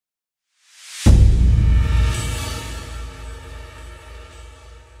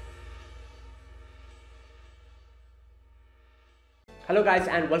Hello guys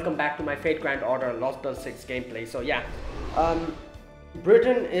and welcome back to my Fate Grand Order Lostbelt 6 gameplay. So yeah,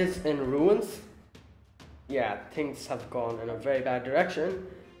 Britain is in ruins. Yeah, things have gone in a very bad direction.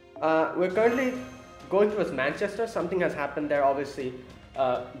 We're currently going towards Manchester. Something has happened there, obviously.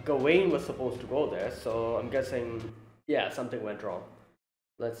 Gawain was supposed to go there, so I'm guessing, yeah, something went wrong.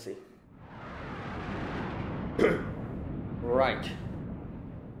 Let's see. Right.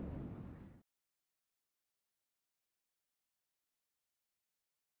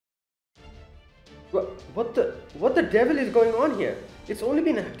 What the devil is going on here? It's only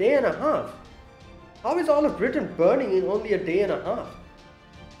been a day and a half. How is all of Britain burning in only a day and a half?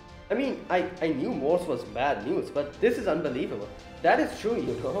 I mean, I knew Morse was bad news, but this is unbelievable. That is true,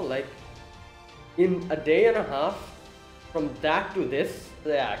 you know, like, in a day and a half, from that to this,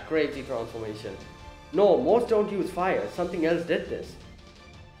 yeah, crazy transformation. No, Morse don't use fire, something else did this.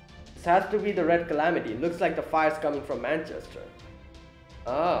 This has to be the Red Calamity. Looks like the fire's coming from Manchester.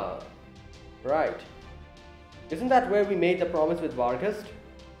 Ah, right. Isn't that where we made the promise with Vargas?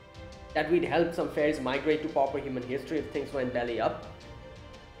 That we'd help some fairies migrate to proper human history if things went belly up?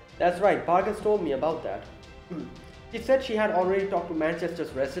 That's right, Vargas told me about that. She said she had already talked to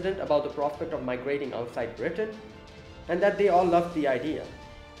Manchester's resident about the prospect of migrating outside Britain, and that they all loved the idea.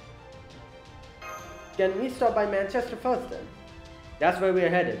 Can we stop by Manchester first then? That's where we're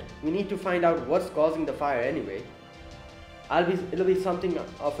headed. We need to find out what's causing the fire anyway. It'll be something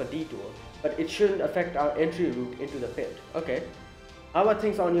of a detour, but it shouldn't affect our entry route into the pit. Okay. How are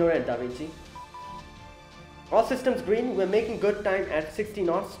things on your end, Da Vinci? All systems green. We're making good time at 60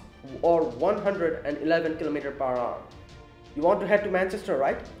 knots or 111 km/h. You want to head to Manchester,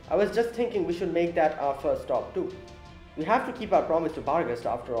 right? I was just thinking we should make that our first stop too. We have to keep our promise to Vargas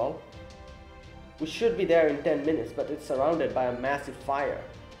after all. We should be there in 10 minutes, but it's surrounded by a massive fire.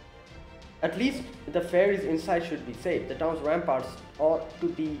 At least the ferries inside should be safe. The town's ramparts ought to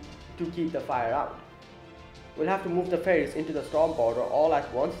be to keep the fire out. We'll have to move the ferries into the storm border all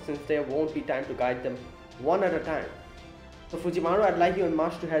at once, since there won't be time to guide them one at a time. So Fujimaru, I'd like you and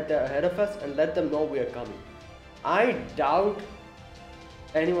Marsh to head there ahead of us and let them know we are coming. I doubt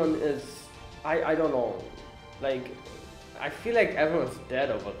anyone is... I don't know. Like, I feel like everyone's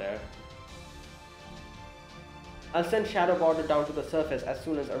dead over there. I'll send Shadow Border down to the surface as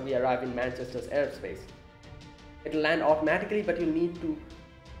soon as we arrive in Manchester's airspace. It'll land automatically, but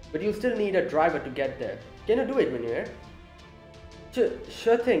you'll still need a driver to get there. Can you do it, Munir?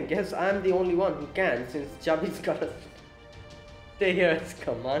 Sure thing. Guess I'm the only one who can, since Chubby's gotta stay here as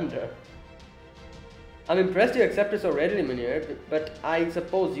commander. I'm impressed you accepted so readily, Munir, but I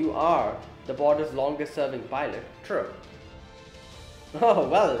suppose you are the border's longest serving pilot. True. Oh,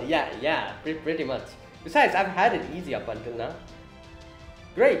 well, yeah, pretty much. Besides, I've had it easy up until now.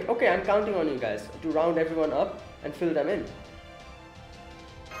 Great, okay, I'm counting on you guys to round everyone up and fill them in.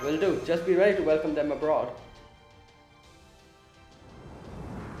 Will do, just be ready to welcome them abroad.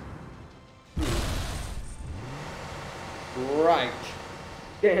 Right.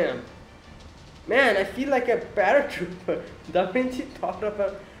 Damn. Man, I feel like a paratrooper. Da Vinci thought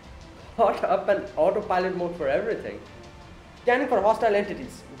up an autopilot mode for everything. Scanning for hostile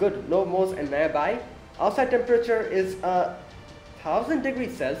entities. Good, no Morse and nearby. Outside temperature is 1000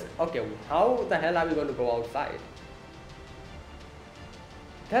 degrees Celsius. Okay, how the hell are we going to go outside?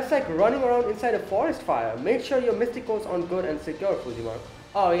 That's like running around inside a forest fire. Make sure your mystic code's on good and secure, Fujimaro.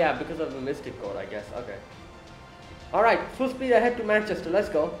 Oh yeah, because of the mystic code, I guess. Okay. Alright, full speed ahead to Manchester. Let's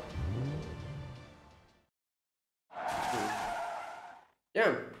go.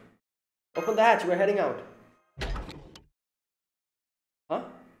 Damn. Open the hatch. We're heading out. Huh?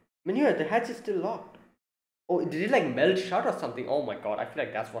 Manure, the hatch is still locked. Oh, did it like melt shut or something? Oh my god, I feel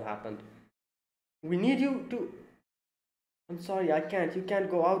like that's what happened. We need you to... I'm sorry, I can't. You can't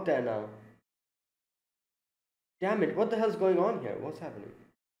go out there now. Damn it, what the hell's going on here? What's happening?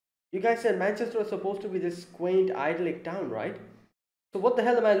 You guys said Manchester was supposed to be this quaint, idyllic town, right? So what the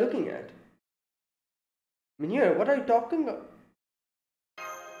hell am I looking at? Manure, what are you talking about?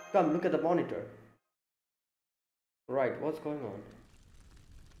 Come, look at the monitor. Right, what's going on?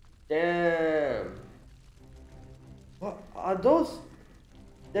 Damn. What are those?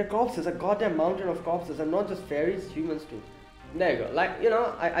 They're corpses, a goddamn mountain of corpses, and not just fairies, humans too. There you go. Like, you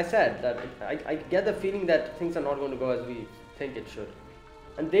know, I said that I get the feeling that things are not going to go as we think it should.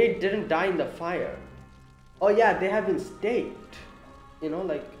 And they didn't die in the fire. Oh yeah, they have been staked. You know,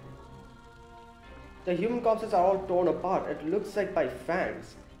 like... The human corpses are all torn apart. It looks like by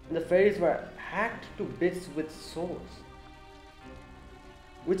fangs. And the fairies were hacked to bits with swords.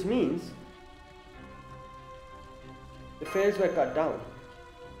 Which means... The fairies were cut down.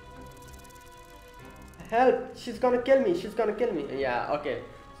 The help, she's gonna kill me, she's gonna kill me. Yeah, okay.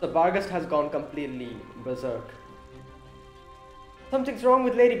 So Barghest has gone completely berserk. Something's wrong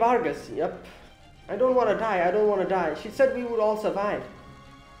with Lady Barghest. Yep. I don't want to die, I don't want to die. She said we would all survive.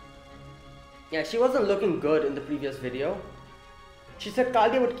 Yeah, she wasn't looking good in the previous video. She said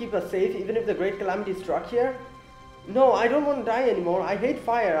Kaldia would keep us safe even if the Great Calamity struck here. No, I don't want to die anymore. I hate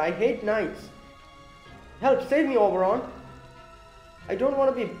fire, I hate nights. Help, save me, Oberon. I don't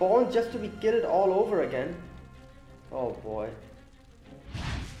want to be born just to be killed all over again. Oh boy.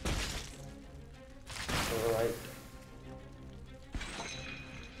 Alright.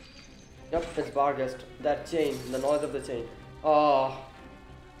 Yep, it's Barghest. That chain, the noise of the chain. Oh.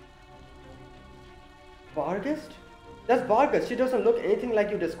 Barghest? That's Barghest. She doesn't look anything like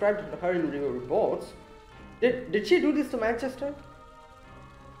you described her in your reports. Did she do this to Manchester?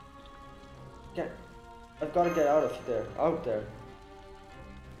 Okay. I've got to get out of there. Out there.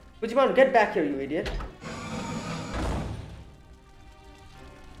 Fujiman, get back here, you idiot.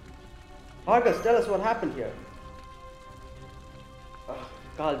 Barghest, tell us what happened here.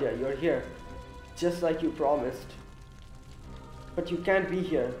 Kaldia, you're here. Just like you promised. But you can't be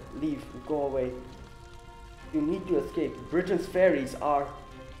here. Leave. Go away. You need to escape. Britain's fairies are...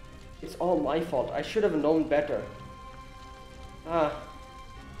 It's all my fault. I should have known better. Ah.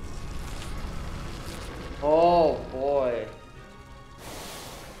 Oh boy.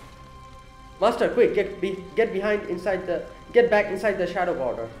 Master, quick, get behind inside the... Get back inside the shadow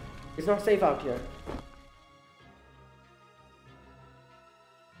border. It's not safe out here.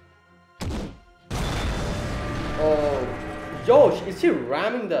 Oh. Josh, is she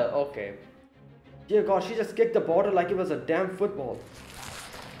ramming the... Okay. Dear God, she just kicked the border like it was a damn football.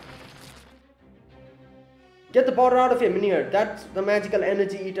 Get the border out of here, Minier. That's the magical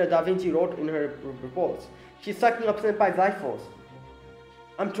energy eater Da Vinci wrote in her reports. She's sucking up Senpai's life force.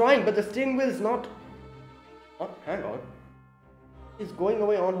 I'm trying, but the steering wheel is not... Oh, hang on. She's going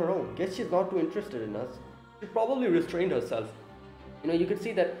away on her own. Guess she's not too interested in us. She probably restrained herself. You know, you can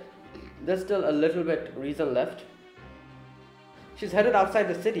see that there's still a little bit reason left. She's headed outside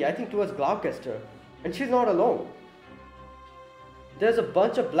the city, I think towards Gloucester. And she's not alone. There's a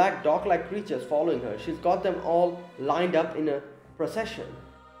bunch of black dog-like creatures following her. She's got them all lined up in a procession.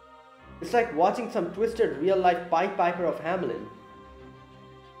 It's like watching some twisted real-life Pied Piper of Hamelin.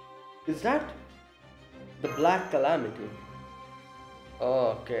 Is that the Black Calamity?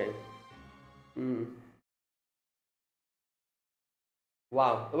 Oh, okay.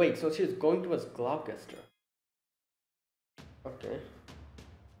 Wow. Wait, so she's going towards Gloucester. Okay.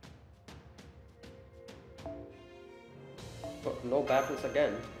 Oh, no battles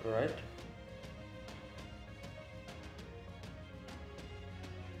again, right?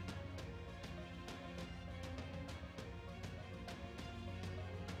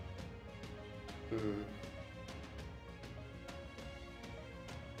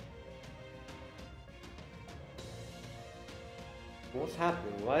 What's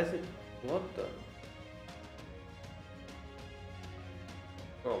happening? Why is it... What the...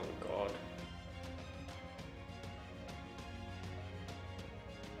 Oh my God.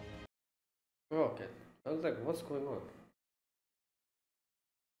 Okay. I was like, what's going on?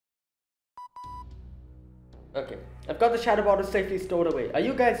 Okay. I've got the shadow border safely stored away. Are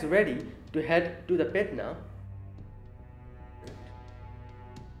you guys ready to head to the pit now?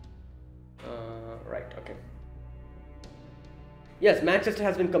 Right, okay. Yes, Manchester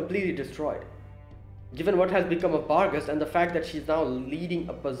has been completely destroyed. Given what has become of Barghest and the fact that she's now leading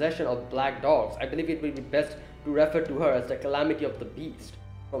a possession of black dogs, I believe it will be best to refer to her as the Calamity of the Beast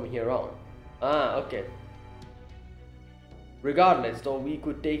from here on. Ah, okay. Regardless, though we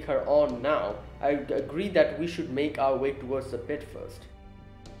could take her on now, I agree that we should make our way towards the pit first.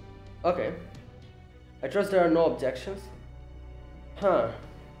 Okay. I trust there are no objections? Huh.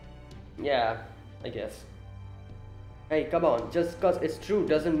 Yeah, I guess. Hey, come on, just cause it's true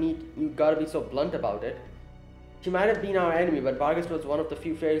doesn't mean you gotta be so blunt about it. She might have been our enemy, but Barghest was one of the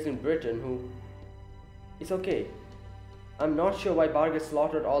few fairies in Britain who... It's okay. I'm not sure why Barghest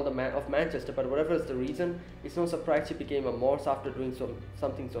slaughtered all the of Manchester, but whatever is the reason, it's no surprise she became a Morse after doing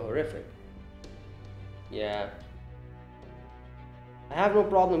something so horrific. Yeah. I have no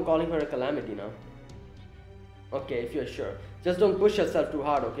problem calling her a calamity now. Okay, if you're sure. Just don't push yourself too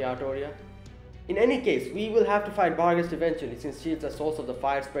hard, okay, Artoria? In any case, we will have to fight Barghest eventually, since she is the source of the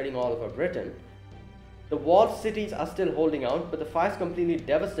fire spreading all over Britain. The walled cities are still holding out, but the fires completely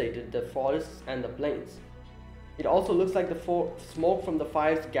devastated the forests and the plains. It also looks like the smoke from the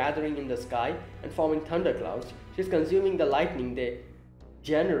fires gathering in the sky and forming thunderclouds. She's consuming the lightning they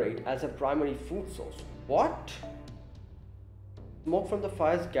generate as a primary food source. What? Smoke from the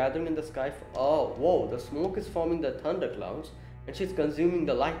fires gathering in the sky. Oh, whoa, the smoke is forming the thunderclouds and she's consuming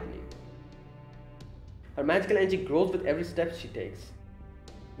the lightning. Her magical energy grows with every step she takes.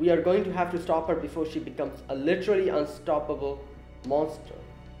 We are going to have to stop her before she becomes a literally unstoppable monster.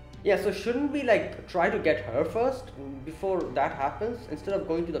 Yeah, so shouldn't we like try to get her first before that happens instead of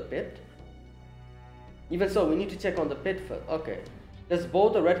going to the pit? Even so, we need to check on the pit first. Okay. There's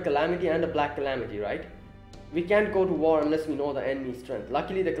both a red calamity and a black calamity, right? We can't go to war unless we know the enemy's strength.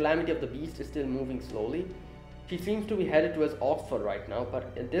 Luckily, the calamity of the beast is still moving slowly. She seems to be headed towards Oxford right now,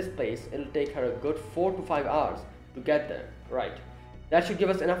 but at this pace, it'll take her a good 4 to 5 hours to get there. Right. That should give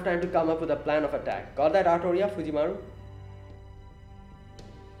us enough time to come up with a plan of attack. Got that, Artoria, Fujimaru?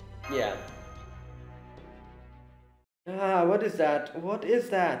 Yeah. Ah, what is that? What is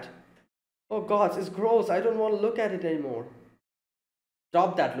that? Oh gods, it's gross. I don't want to look at it anymore.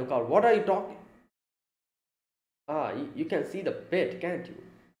 Stop that, lookout. What are you talking? Ah, you can see the pit, can't you?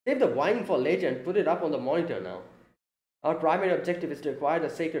 Save the whining for later and put it up on the monitor now. Our primary objective is to acquire the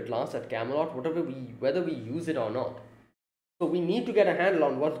sacred lance at Camelot, whether we use it or not. So we need to get a handle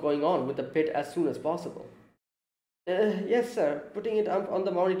on what's going on with the pit as soon as possible. Yes, sir. Putting it up on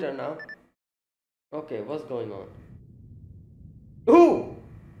the monitor now. Okay, what's going on? Ooh!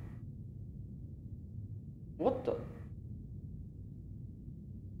 What the?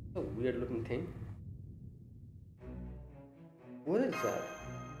 A weird looking thing. What is that?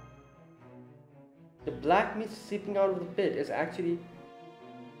 The black mist seeping out of the pit is actually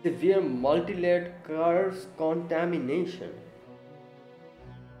severe multi-layered curse contamination.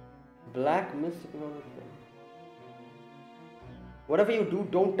 Black mist seeping out of the pit. Whatever you do,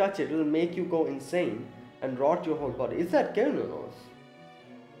 don't touch it. It'll make you go insane and rot your whole body. Is that Kernonos?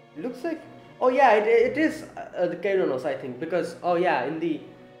 It looks like... Oh yeah, it is the Kernonos, I think. Because, oh yeah, in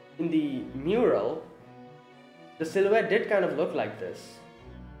the mural, the silhouette did kind of look like this.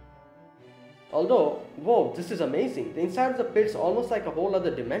 Although, whoa, this is amazing. The inside of the pit's almost like a whole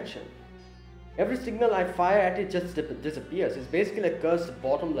other dimension. Every signal I fire at it just disappears. It's basically a cursed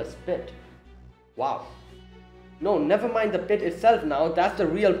bottomless pit. Wow. No, never mind the pit itself now. That's the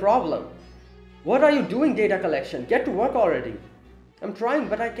real problem. What are you doing, data collection? Get to work already. I'm trying,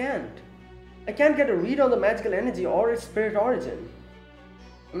 but I can't. I can't get a read on the magical energy or its spirit origin.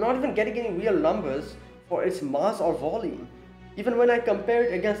 I'm not even getting any real numbers for its mass or volume. Even when I compare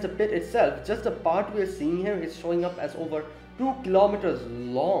it against the pit itself, just the part we are seeing here is showing up as over 2 kilometers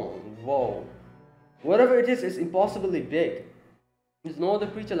long. Whoa. Whatever it is impossibly big. There's no other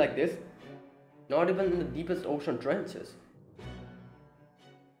creature like this. Not even in the deepest ocean trenches.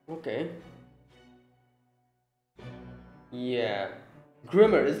 Okay. Yeah.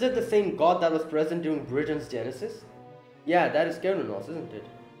 Grimmer, is that the same god that was present during Britain's Genesis? Yeah, that is Kernonos, isn't it?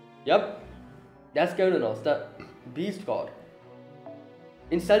 Yep. That's Kernonos, the beast god.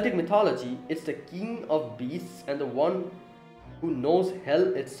 In Celtic mythology, it's the king of beasts and the one who knows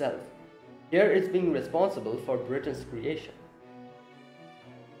hell itself. Here it's being responsible for Britain's creation.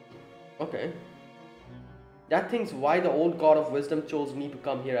 Okay. That thing's why the old god of wisdom chose me to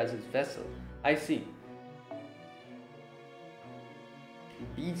come here as his vessel. I see.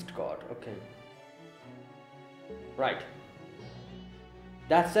 Beast god, okay. Right.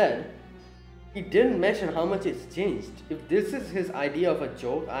 That said, he didn't mention how much it's changed. If this is his idea of a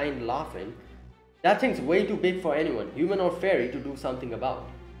joke, I ain't laughing. That thing's way too big for anyone, human or fairy, to do something about.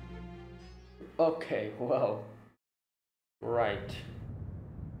 Okay, well. Right.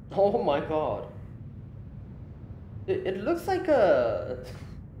 Oh my god. It looks like a...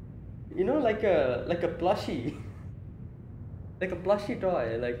 You know, like a plushie. Like a plushie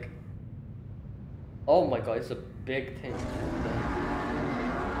toy, like... Oh my god, it's a big thing.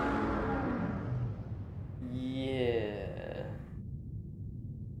 Yeah.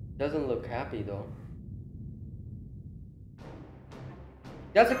 Doesn't look happy though.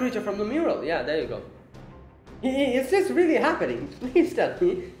 That's a creature from the mural. Yeah, there you go. Is this really happening? Please tell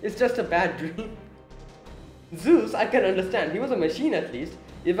me. It's just a bad dream. Zeus, I can understand. He was a machine at least.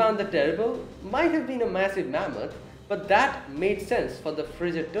 Ivan the Terrible might have been a massive mammoth, but that made sense for the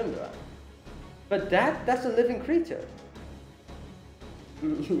frigid tundra. But that's a living creature.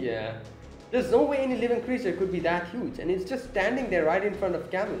 Yeah. There's no way any living creature could be that huge, and it's just standing there right in front of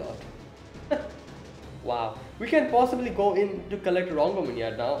Camelot. Wow. We can possibly go in to collect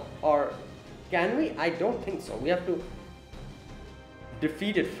Rongomania now, or can we? I don't think so. We have to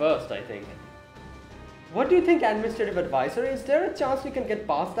defeat it first, I think. What do you think, Administrative Advisor? Is there a chance we can get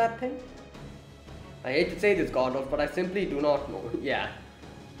past that thing? I hate to say this, Gordon, but I simply do not know. Yeah.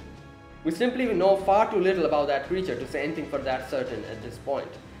 We simply know far too little about that creature to say anything for that certain at this point.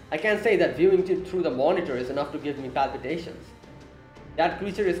 I can't say that viewing it through the monitor is enough to give me palpitations. That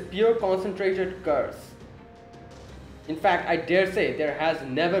creature is pure concentrated curse. In fact, I dare say there has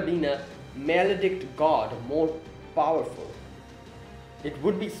never been a maledict god more powerful. It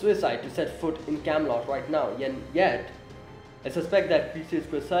would be suicide to set foot in Camelot right now, yet I suspect that creature is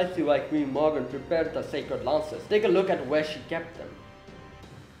precisely why Queen Morgan prepared the sacred lances. Take a look at where she kept them.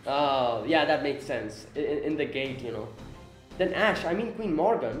 Oh, yeah, that makes sense. In the gate, you know. Then Ash, I mean Queen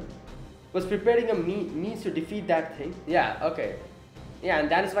Morgan, was preparing a means to defeat that thing. Yeah, okay. Yeah,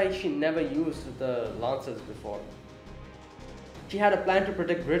 and that is why she never used the lances before. She had a plan to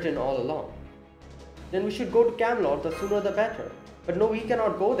protect Britain all along. Then we should go to Camelot, the sooner the better. But no, we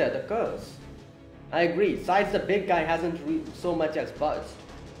cannot go there, the curse. I agree, besides the big guy hasn't so much as budged.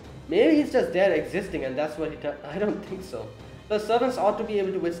 Maybe he's just there existing and that's what he does. I don't think so. The servants ought to be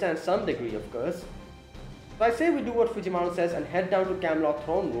able to withstand some degree of curse. So I say we do what Fujimaru says and head down to Camelot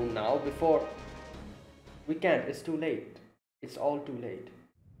throne room now before... We can't, it's too late. It's all too late.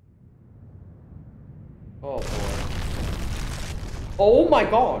 Oh boy. Oh my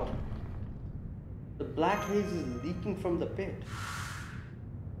god! The black haze is leaking from the pit.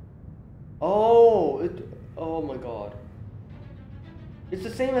 Oh my god. It's the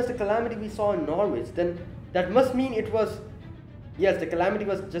same as the calamity we saw in Norwich. Then that must mean it was... Yes, the calamity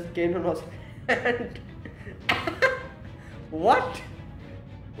was just Cameron's hand. What?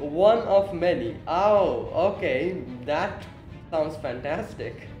 One of many. Oh, okay. That sounds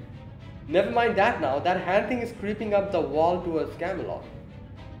fantastic. Never mind that now. That hand thing is creeping up the wall towards Camelot.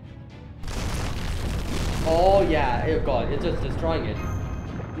 Oh yeah, oh god, it's just destroying it.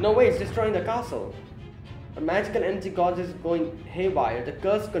 No way, it's destroying the castle. A magical energy god is going haywire. The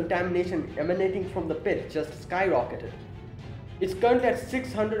cursed contamination emanating from the pit just skyrocketed. It's currently at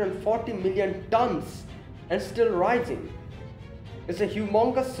 640 million tons and still rising. It's a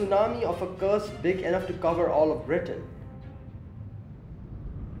humongous tsunami of a curse big enough to cover all of Britain.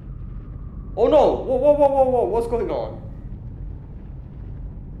 Oh no! Whoa, what's going on?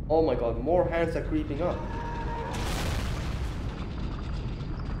 Oh my god, more hands are creeping up.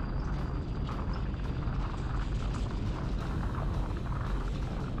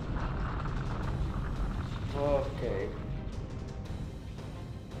 Okay.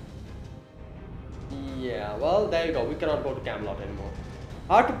 Yeah, well, there you go. We cannot go to Camelot anymore.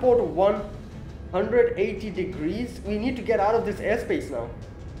 Hard to port 180 degrees. We need to get out of this airspace now.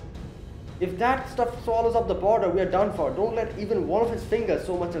 If that stuff swallows up the border, we are done for. Don't let even one of his fingers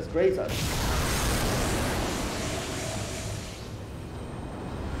so much as graze us.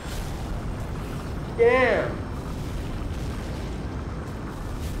 Damn!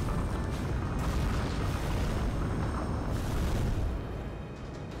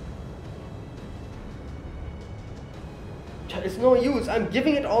 It's no use. I'm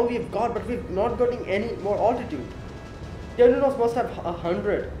giving it all we've got, but we're not getting any more altitude. Terminus must have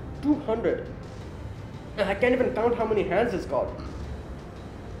 100. 200. I can't even count how many hands it's got.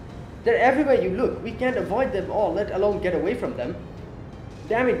 They're everywhere you look. We can't avoid them all, let alone get away from them.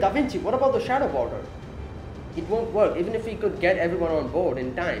 Damn it, Da Vinci, what about the shadow border? It won't work. Even if we could get everyone on board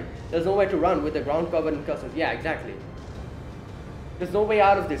in time, there's nowhere to run with the ground covered in customs. Yeah, exactly. There's no way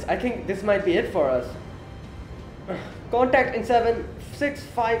out of this. I think this might be it for us. Contact in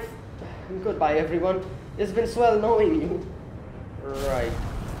 765. Goodbye, everyone. It's been swell knowing you. Right.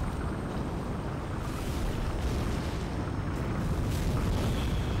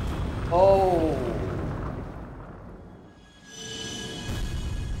 Oh.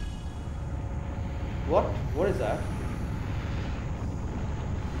 What? What is that?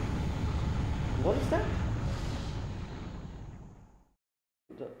 What is that?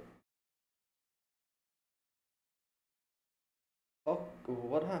 Oh,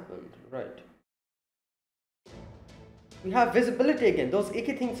 what happened? Right. We have visibility again. Those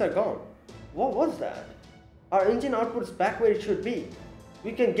icky things are gone. What was that? Our engine output's back where it should be.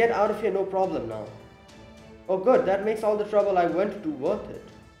 We can get out of here no problem now. Oh good, that makes all the trouble I went to worth it.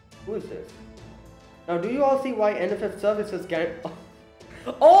 Who is this? Now do you all see why NFF services can...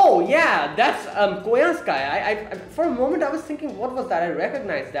 Oh yeah, that's Koyanskaya. I for a moment I was thinking what was that? I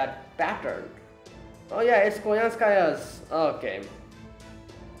recognized that pattern. Oh yeah, it's Koyanskaya's... Okay.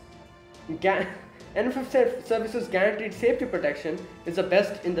 NFF services guaranteed safety protection is the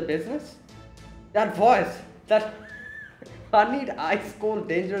best in the business? That voice, that honeyed, ice cold,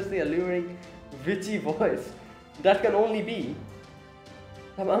 dangerously alluring, witchy voice, that can only be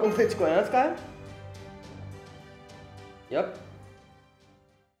Tamamovich Koyanskaya? Yep.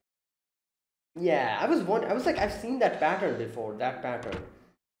 Yeah, I was like, I've seen that pattern before, that pattern.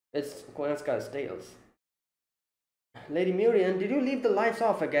 It's Koyanskaya's tales. Lady Murian, did you leave the lights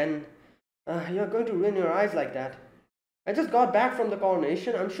off again? You're going to ruin your eyes like that. I just got back from the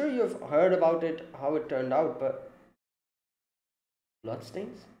coronation. I'm sure you've heard about it, how it turned out, but...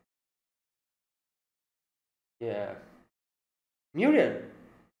 Bloodstains? Yeah. Muriel!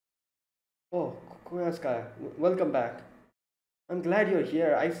 Oh, Koyaska, welcome back. I'm glad you're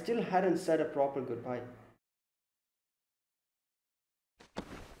here. I still hadn't said a proper goodbye.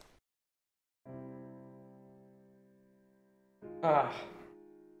 Ah.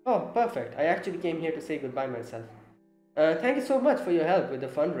 Oh, perfect. I actually came here to say goodbye myself. Thank you so much for your help with the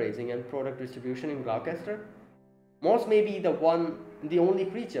fundraising and product distribution in Gloucester. Moths may be the only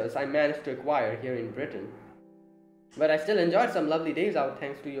creatures I managed to acquire here in Britain. But I still enjoyed some lovely days out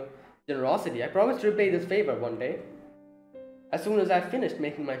thanks to your generosity. I promise to repay this favor one day. As soon as I've finished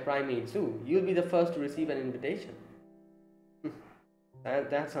making my primate zoo, you'll be the first to receive an invitation.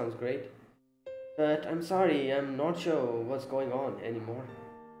 That sounds great. But I'm sorry, I'm not sure what's going on anymore.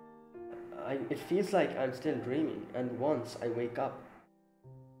 It feels like I'm still dreaming, and once I wake up...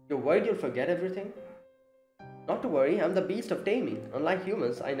 You're worried you'll forget everything? Not to worry, I'm the beast of taming. Unlike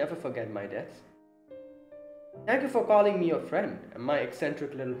humans, I never forget my deaths. Thank you for calling me your friend, my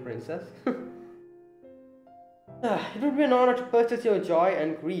eccentric little princess. It would be an honor to purchase your joy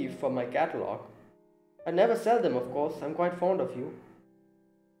and grief from my catalog. I'd never sell them, of course. I'm quite fond of you.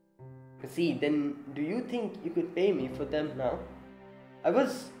 See, then do you think you could pay me for them now? I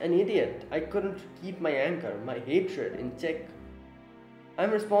was an idiot. I couldn't keep my anger, my hatred in check.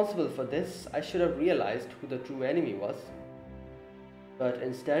 I'm responsible for this. I should have realized who the true enemy was. But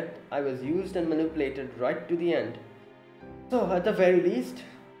instead, I was used and manipulated right to the end. So, at the very least,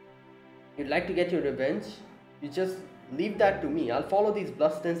 you'd like to get your revenge? You just leave that to me. I'll follow these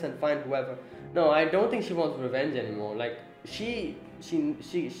bloodstains and find whoever. No, I don't think she wants revenge anymore. Like, she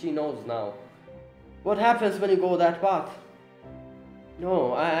knows now. What happens when you go that path?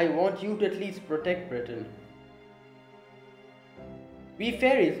 No, I want you to at least protect Britain. We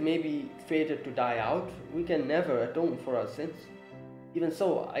fairies may be fated to die out. We can never atone for our sins. Even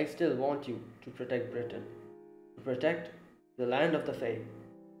so, I still want you to protect Britain. To protect the land of the Fae.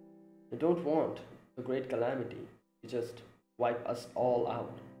 I don't want a great calamity to just wipe us all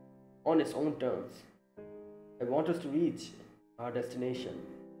out on its own terms. I want us to reach our destination,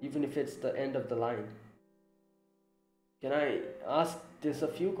 even if it's the end of the line. Can I ask this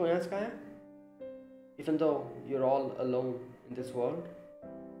of you, Koyanskaya? Even though you're all alone in this world,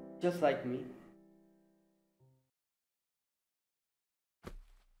 just like me.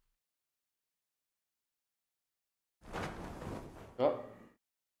 Oh,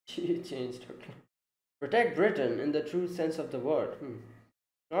 she changed her clothes. Protect Britain in the true sense of the word.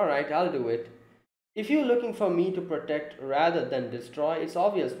 Alright, I'll do it. If you're looking for me to protect rather than destroy, it's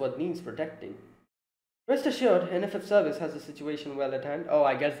obvious what needs protecting. Rest assured, NFF Service has the situation well at hand. Oh,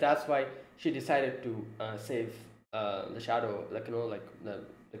 I guess that's why she decided to save the shadow, like, you know, like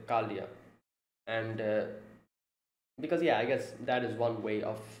the Kaldia. And because, yeah, I guess that is one way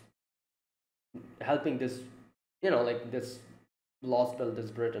of helping this, you know, like this Lostbelt,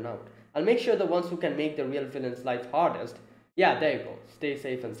 this Britain out. I'll make sure the ones who can make the real villain's life hardest. Yeah, there you go. Stay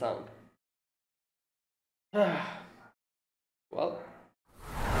safe and sound. Well.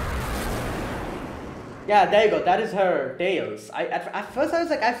 Yeah, there you go. That is her tails. At first I was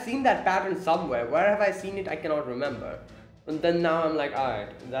like, I've seen that pattern somewhere. Where have I seen it? I cannot remember. And then now I'm like,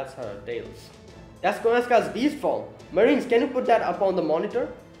 alright, that's her tails. That's Koyaska's beast form. Marines, can you put that up on the monitor?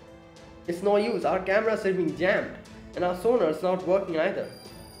 It's no use. Our cameras are being jammed. And our sonar is not working either.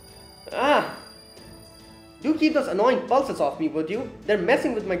 Ah! Do keep those annoying pulses off me, would you? They're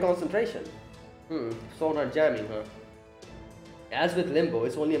messing with my concentration. Sonar jamming, huh? As with Limbo,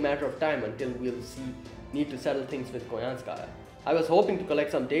 it's only a matter of time until we'll need to settle things with Koyanskaya. I was hoping to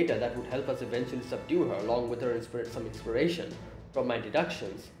collect some data that would help us eventually subdue her, along with her some inspiration from my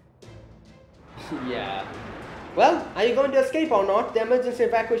deductions. Yeah. Well, are you going to escape or not? The emergency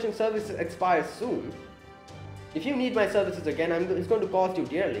evacuation service expires soon. If you need my services again, it's going to cost you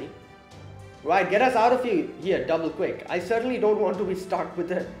dearly. Right, get us out of here double quick. I certainly don't want to be stuck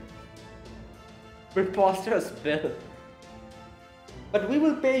with a preposterous bill. But we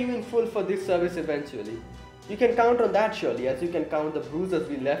will pay you in full for this service eventually. You can count on that surely, as you can count the bruises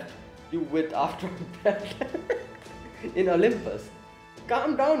we left you with after that in Olympus.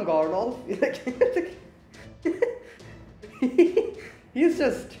 Calm down, Gordolf. He's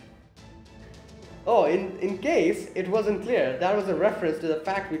just... Oh, in case it wasn't clear, that was a reference to the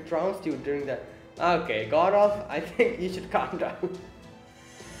fact we trounced you during the... Okay, Gordolf, I think you should calm down.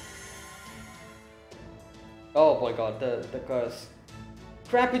 Oh my god, the curse.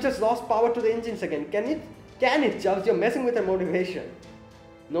 Crap, we just lost power to the engines again. Can it, Chubbs? You're messing with their motivation.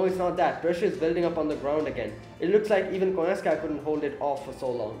 No, it's not that. Pressure is building up on the ground again. It looks like even Koyaska couldn't hold it off for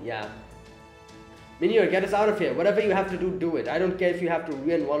so long. Yeah. Minior, get us out of here. Whatever you have to do, do it. I don't care if you have to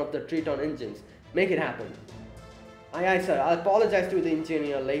ruin one of the Triton engines. Make it happen. Aye, aye, sir. I'll apologize to the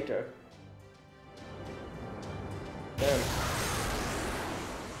engineer later. Damn.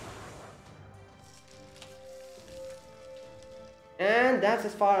 And that's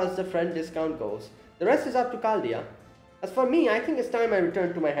as far as the friend discount goes. The rest is up to Chaldea. As for me, I think it's time I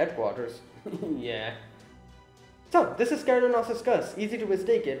return to my headquarters. Yeah. So, this is Keranos' curse. Easy to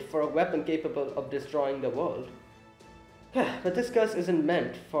mistake it for a weapon capable of destroying the world. But this curse isn't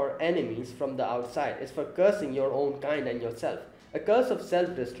meant for enemies from the outside. It's for cursing your own kind and yourself. A curse of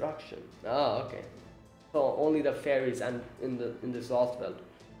self-destruction. Ah, okay. So only the fairies and in this Lostbelt.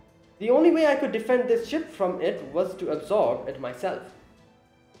 The only way I could defend this ship from it was to absorb it myself.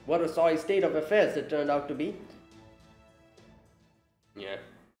 What a sorry state of affairs it turned out to be. Yeah.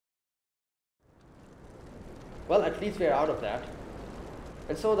 Well, at least we're out of that.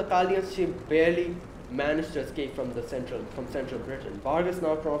 And so the Chaldean ship barely managed to escape from central Britain. Vargas,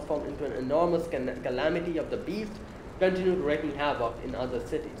 now transformed into an enormous calamity of the beast, continued wreaking havoc in other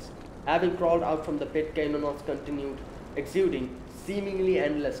cities. Having crawled out from the pit, Keranos continued exuding seemingly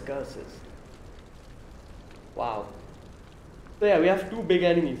endless curses. Wow. So yeah, we have two big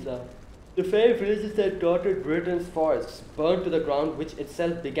enemies now. The fair villages that dotted Britain's forests burned to the ground, which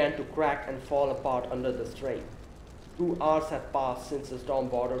itself began to crack and fall apart under the strain. 2 hours have passed since the storm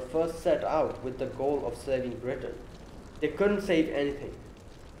border first set out with the goal of saving Britain. They couldn't save anything.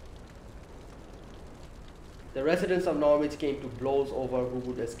 The residents of Norwich came to blows over who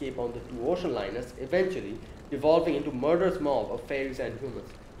would escape on the 2 ocean liners, eventually devolving into murderous mob of fairies and humans.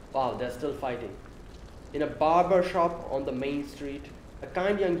 Wow, they're still fighting. In a barber shop on the main street, a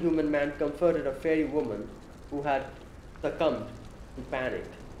kind young human man comforted a fairy woman who had succumbed to panic.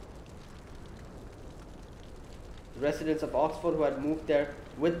 The residents of Oxford who had moved there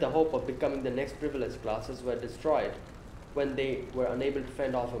with the hope of becoming the next privileged classes were destroyed when they were unable to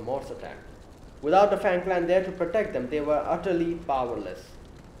fend off a Morse attack. Without the Fan clan there to protect them, they were utterly powerless.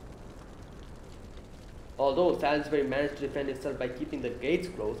 Although Salisbury managed to defend itself by keeping the gates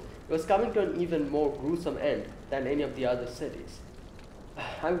closed, it was coming to an even more gruesome end than any of the other cities.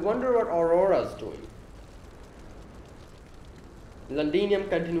 I wonder what Aurora's doing. Londinium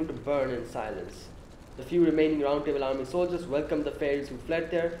continued to burn in silence. The few remaining Round Table Army soldiers welcomed the fairies who fled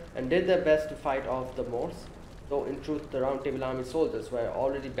there and did their best to fight off the Moors, though in truth the Round Table Army soldiers were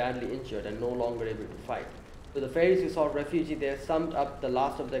already badly injured and no longer able to fight. So the fairies who sought refuge there summed up the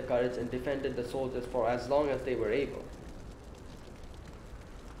last of their courage and defended the soldiers for as long as they were able.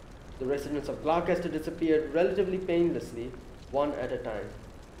 The residents of Gloucester disappeared relatively painlessly, one at a time.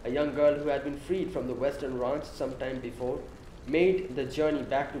 A young girl who had been freed from the Western Ranch some time before made the journey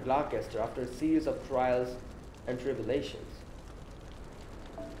back to Gloucester after a series of trials and tribulations.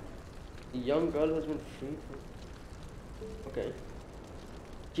 The young girl has been freed from... Okay.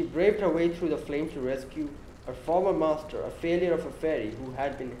 She braved her way through the flames to rescue her former master, a failure of a fairy who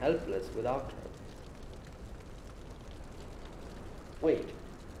had been helpless without her. Wait.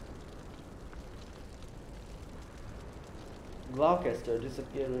 Gloucester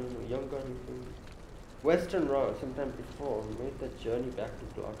disappeared in a young girl from Western Round sometime before made the journey back to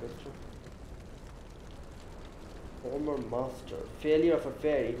Gloucester. Former master, failure of a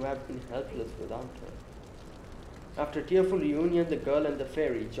fairy who had been helpless without her. After a tearful reunion, the girl and the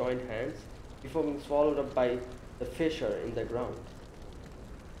fairy joined hands before being swallowed up by the fissure in the ground.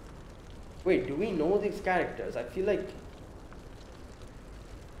 Wait, do we know these characters? I feel like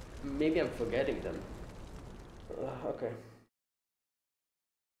maybe I'm forgetting them. Okay.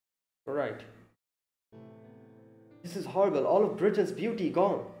 Right. This is horrible. All of Britain's beauty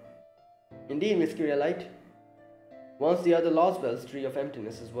gone. Indeed, Miss Kyrielite. Once the other Lostbelt's tree of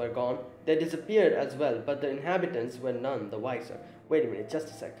emptinesses were gone, they disappeared as well, but the inhabitants were none the wiser. Wait a minute, just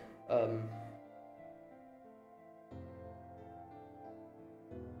a sec.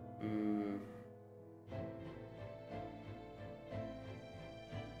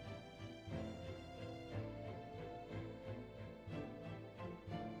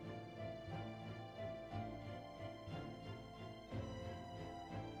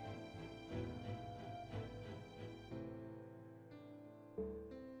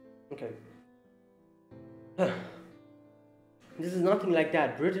 Okay. This is nothing like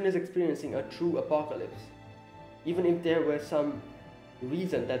that. Britain is experiencing a true apocalypse. Even if there were some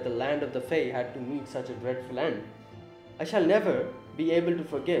reason that the land of the Fae had to meet such a dreadful end, I shall never be able to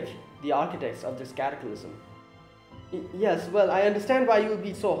forgive the architects of this cataclysm. Yes, well, I understand why you will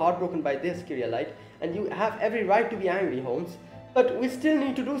be so heartbroken by this, Kyrielite, and you have every right to be angry, Holmes. But we still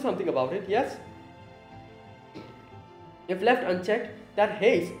need to do something about it, yes? If left unchecked, that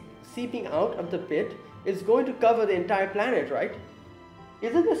haze seeping out of the pit is going to cover the entire planet, right?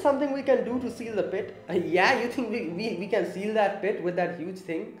 Isn't there something we can do to seal the pit? Yeah, you think we can seal that pit with that huge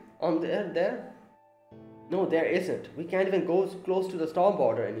thing on there? No, there isn't. We can't even go close to the storm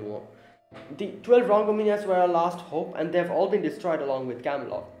border anymore. The 12 Rongominias were our last hope, and they've all been destroyed along with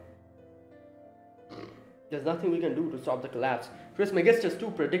Camelot. There's nothing we can do to stop the collapse. Trismegistus too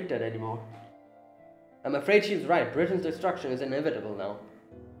predicted anymore. I'm afraid she's right. Britain's destruction is inevitable now.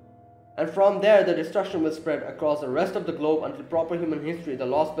 And from there, the destruction will spread across the rest of the globe until proper human history, the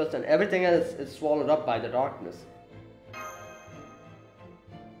Lostbelt, and everything else is swallowed up by the darkness.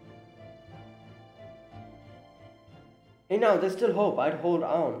 Hey, now, there's still hope. I'd hold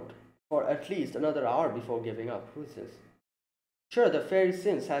on for at least another hour before giving up. Who's this? Sure, the fairy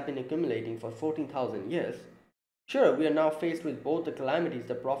sins have been accumulating for 14,000 years. Sure, we are now faced with both the calamities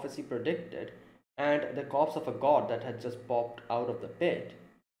the prophecy predicted and the corpse of a god that had just popped out of the pit.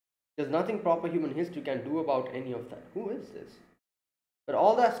 There's nothing proper human history can do about any of that. Who is this? But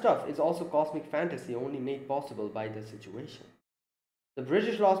all that stuff is also cosmic fantasy only made possible by this situation. The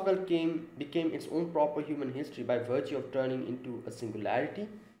British Lostbelt became its own proper human history by virtue of turning into a singularity.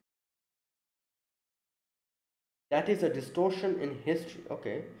 That is a distortion in history.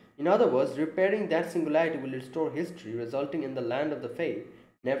 Okay. In other words, repairing that singularity will restore history, resulting in the land of the Fae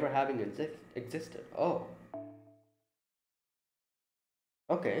never having existed. Oh.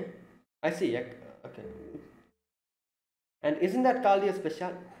 Okay. I see. Okay. And isn't that Kaldia's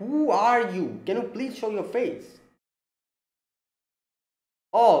special? Who are you? Can you please show your face?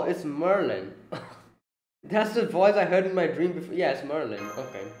 Oh, it's Merlin. That's the voice I heard in my dream before. Yeah, it's Merlin.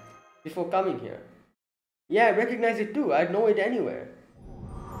 Okay. Before coming here. Yeah, I recognize it too. I'd know it anywhere.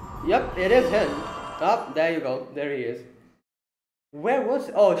 Yep, it is him. Oh, there you go. There he is. Where was...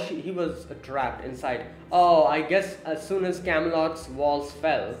 Oh, he was trapped inside. Oh, I guess as soon as Camelot's walls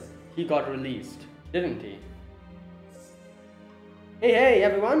fell, he got released. Didn't he? Hey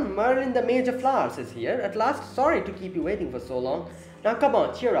everyone. Merlin the Mage of Flowers is here. At last, sorry to keep you waiting for so long. Now come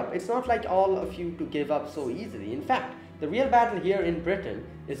on, cheer up. It's not like all of you to give up so easily. In fact, the real battle here in Britain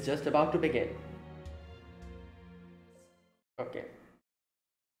is just about to begin. Okay.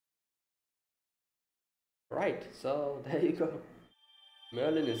 Right, so there you go.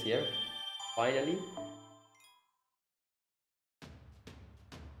 Merlin is here. Finally.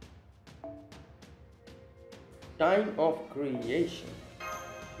 Time of creation.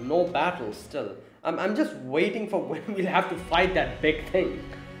 No battle still. I'm just waiting for when we'll have to fight that big thing.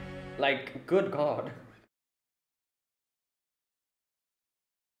 Like, good God.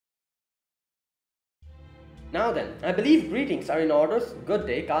 Now then, I believe greetings are in orders. Good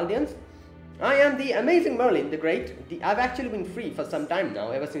day, Chaldeans. I am the amazing Merlin the Great. I've actually been free for some time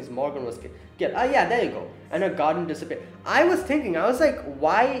now, ever since Morgan was killed. Ah, yeah, there you go. And her garden disappeared. I was like,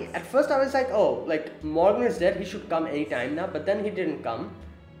 why? At first I was like, oh, like, Morgan is dead, he should come anytime now. But then he didn't come.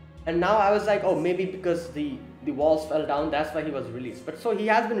 And now I was like, oh, maybe because the walls fell down, that's why he was released. But so he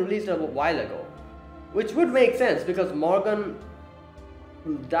has been released a while ago. Which would make sense, because Morgan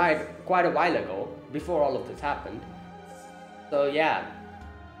died quite a while ago, before all of this happened. So yeah.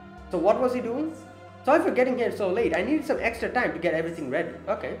 So what was he doing? Sorry for getting here so late. I needed some extra time to get everything ready.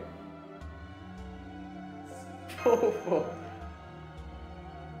 Okay.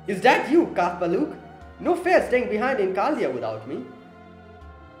 Is that you, Kathbaluk? No fair staying behind in Kaldia without me.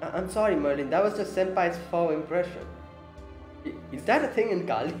 I'm sorry, Merlin. That was just Senpai's faux impression. Is that a thing in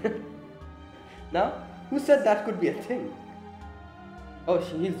Kaldia? Now, who said that could be a thing? Oh,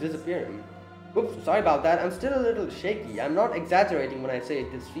 he's disappearing. Oops, sorry about that. I'm still a little shaky. I'm not exaggerating when I say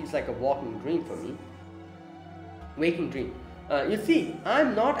this feels like a walking dream for me. Waking dream. You see,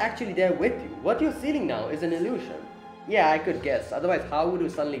 I'm not actually there with you. What you're seeing now is an illusion. Yeah, I could guess. Otherwise, how would you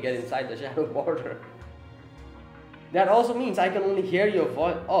suddenly get inside the shadow border? That also means I can only hear your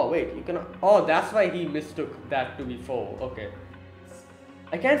voice. Oh, wait, you cannot. Oh, that's why he mistook that to be foe. Okay.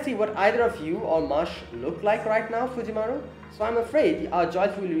 I can't see what either of you or Mush look like right now, Fujimaru. So I'm afraid our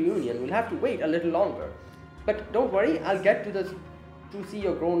joyful reunion will have to wait a little longer. But don't worry, I'll get to see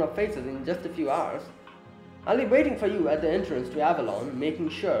your grown-up faces in just a few hours. I'll be waiting for you at the entrance to Avalon, making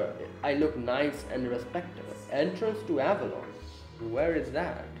sure I look nice and respectable. Entrance to Avalon? Where is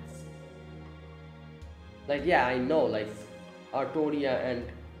that? Like, yeah, I know, like, Artoria and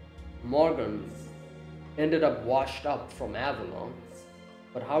Morgan ended up washed up from Avalon.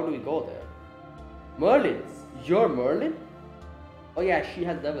 But how do we go there? Merlin? You're Merlin? Oh yeah, she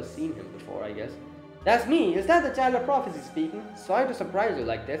has never seen him before, I guess. That's me. Is that the child of prophecy speaking? Sorry to surprise you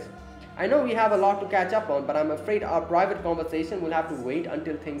like this. I know we have a lot to catch up on, but I'm afraid our private conversation will have to wait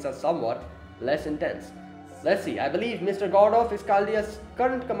until things are somewhat less intense. Let's see, I believe Mr. Gordov is Chaldea's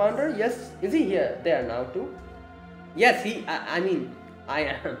current commander. Yes, is he there now too? Yes, I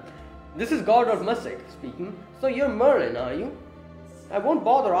am. This is Gordov Musik speaking. So you're Merlin, are you? I won't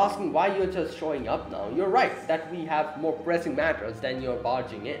bother asking why you're just showing up now. You're right that we have more pressing matters than you're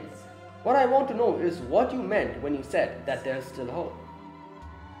barging in. What I want to know is what you meant when you said that there's still hope.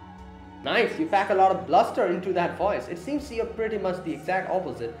 Nice, you pack a lot of bluster into that voice. It seems you're pretty much the exact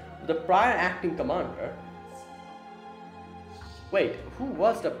opposite of the prior acting commander. Wait, who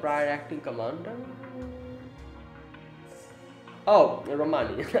was the prior acting commander? Oh,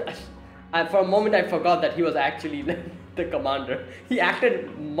 Romani. For a moment I forgot that he was actually the commander. He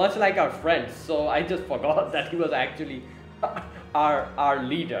acted much like our friend, so I just forgot that he was actually our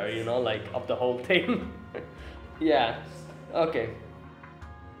leader, you know, like of the whole thing. Yeah, okay.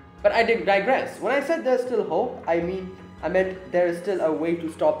 But I did digress. When I said there's still hope, I meant there is still a way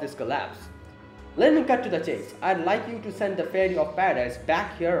to stop this collapse. Let me cut to the chase. I'd like you to send the Fairy of Paradise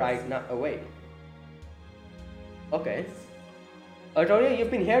back here right now away. Okay. Artoria, you've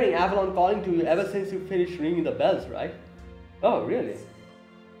been hearing Avalon calling to you ever since you finished ringing the bells, right? Oh, really?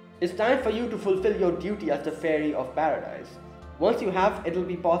 It's time for you to fulfill your duty as the Fairy of Paradise. Once you have, it'll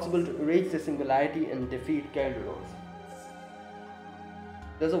be possible to erase the singularity and defeat Kerberos.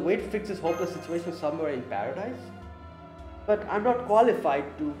 There's a way to fix this hopeless situation somewhere in paradise? But I'm not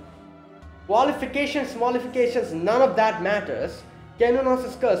qualified to... Qualifications, modifications, none of that matters.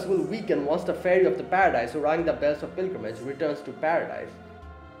 Canonos' curse will weaken once the Fairy of the Paradise who rang the bells of pilgrimage returns to paradise.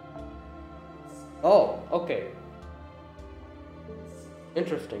 Oh, okay.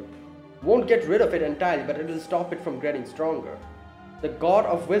 Interesting. Won't get rid of it entirely, but it will stop it from getting stronger. The god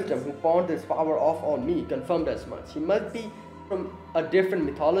of wisdom who pawned his power off on me confirmed as much. He must be from a different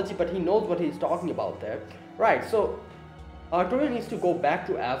mythology, but he knows what he's talking about there. Right, so Arturian needs to go back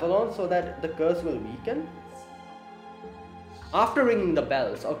to Avalon so that the curse will weaken. After ringing the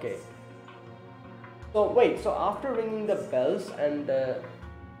bells, okay. So wait, so after ringing the bells and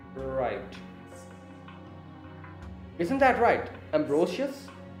right. Isn't that right? Ambrosius?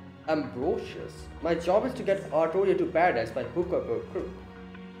 Ambrosius. My job is to get Artoria to paradise by hook or crook.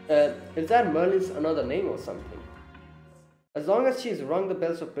 Is that Merlin's another name or something? As long as she's rung the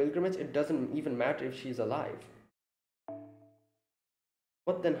bells of pilgrimage, it doesn't even matter if she's alive.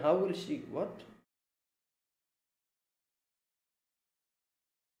 What then? How will she... What?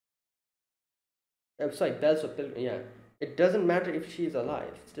 I'm sorry, bells of pilgrimage. Yeah. It doesn't matter if she's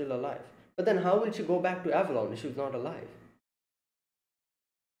alive, still alive. But then how will she go back to Avalon if she's not alive?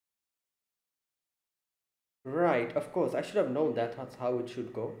 Right, of course. I should have known that. That's how it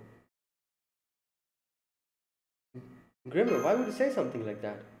should go. Grimmer, why would you say something like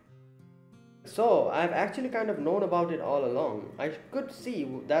that? So, I've actually kind of known about it all along. I could see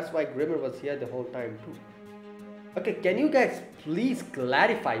that's why Grimmer was here the whole time too. Okay, can you guys please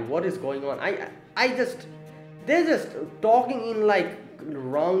clarify what is going on? They're just talking in like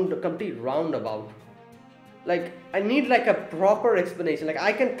complete roundabout. Like, I need like a proper explanation. Like,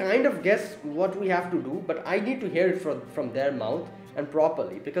 I can kind of guess what we have to do, but I need to hear it from their mouth and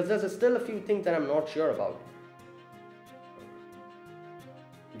properly, because there's still a few things that I'm not sure about.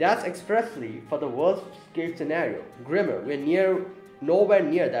 That's expressly for the worst case scenario. Grimmer, we're nowhere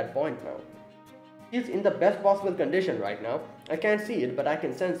near that point now. He's in the best possible condition right now. I can't see it, but I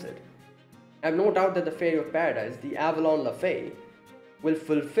can sense it. I have no doubt that the Fairy of Paradise, the Avalon Le Fae, will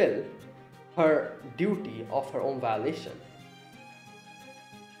fulfill her duty of her own violation.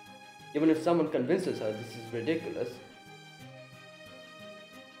 Even if someone convinces her this is ridiculous.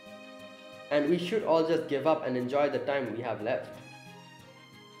 And we should all just give up and enjoy the time we have left.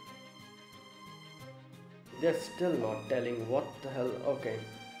 They're still not telling what the hell. Okay.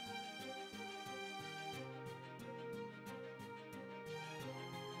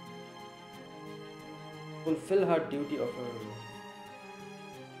 Fulfill her duty of her own.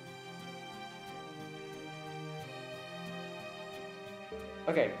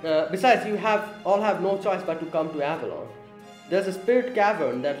 Okay, besides, you all have no choice but to come to Avalon. There's a spirit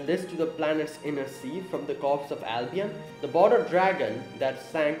cavern that leads to the planet's inner sea from the corpse of Albion, the border dragon that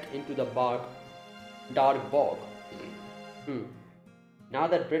sank into the dark bog. Now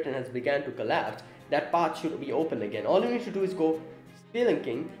that Britain has begun to collapse, that path should be open again. All you need to do is go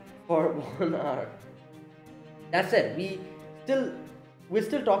spelunking for 1 hour. That's it. We're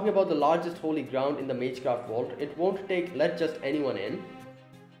still talking about the largest holy ground in the Magecraft vault. It won't let just anyone in.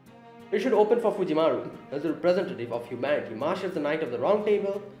 It should open for Fujimaru as a representative of humanity, marshals the Knight of the Round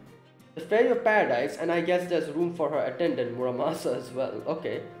Table, the Fairy of Paradise, and I guess there's room for her attendant Muramasa as well.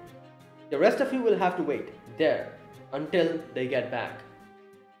 Okay. The rest of you will have to wait there until they get back.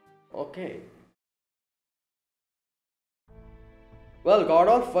 Okay. Well,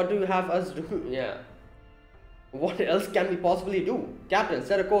 Gordolf, what do you have us do? Yeah. What else can we possibly do? Captain,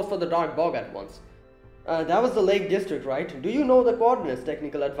 set a course for the Dark Bog at once. That was the Lake District, right? Do you know the coordinates,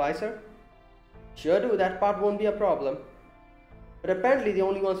 technical advisor? Sure do, that part won't be a problem. But apparently the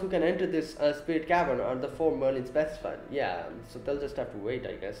only ones who can enter this spirit cavern are the 4 Merlin specified. Yeah, so they'll just have to wait,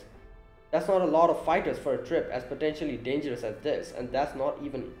 I guess. That's not a lot of fighters for a trip as potentially dangerous as this, and that's not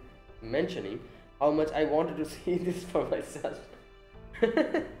even mentioning how much I wanted to see this for myself.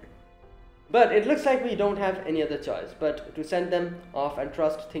 But it looks like we don't have any other choice but to send them off and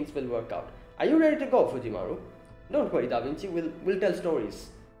trust things will work out. Are you ready to go, Fujimaru? Don't worry, Da Vinci, we'll tell stories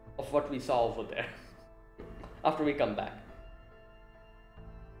of what we saw over there after we come back.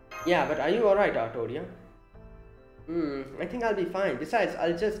 Yeah, but are you alright, Artoria? I think I'll be fine. Besides,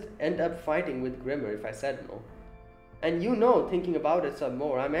 I'll just end up fighting with Grimmer if I said no. And you know, thinking about it some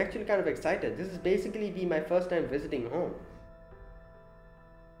more, I'm actually kind of excited. This is basically be my first time visiting home.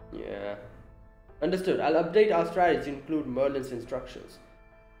 Yeah. Understood. I'll update our strategy to include Merlin's instructions.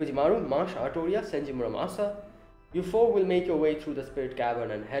 Fujimaru, Marsh, Artoria, Senji Muramasa, you 4 will make your way through the Spirit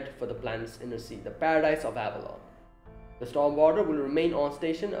Cavern and head for the planet's inner sea, the paradise of Avalon. The Storm Warder will remain on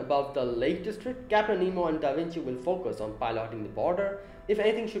station above the Lake District. Captain Nemo and Da Vinci will focus on piloting the border. If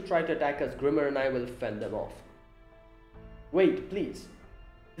anything should try to attack us, Grimmer and I will fend them off. Wait, please.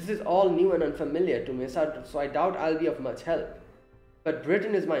 This is all new and unfamiliar to me, so I doubt I'll be of much help. But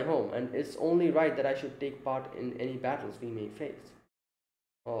Britain is my home, and it's only right that I should take part in any battles we may face.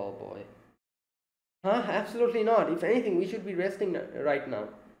 Oh boy. Huh? Absolutely not. If anything, we should be resting right now.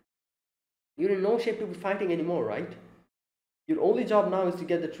 You're in no shape to be fighting anymore, right? Your only job now is to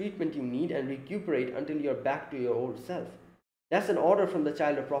get the treatment you need and recuperate until you're back to your old self. That's an order from the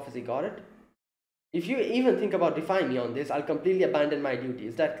Child of Prophecy, got it? If you even think about defying me on this, I'll completely abandon my duty.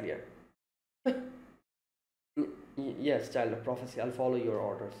 Is that clear? Yes, Child of Prophecy, I'll follow your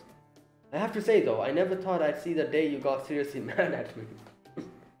orders. I have to say though, I never thought I'd see the day you got seriously mad at me.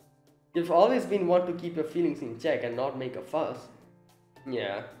 You've always been one to keep your feelings in check and not make a fuss.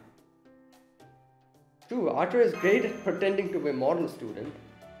 Yeah. True, Arthur is great at pretending to be a model student.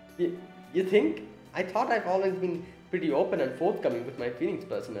 You think? I thought I've always been pretty open and forthcoming with my feelings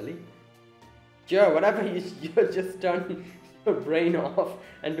personally. Sure, whatever, you're just turning your brain off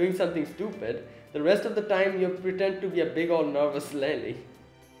and doing something stupid. The rest of the time you pretend to be a big old nervous Nelly.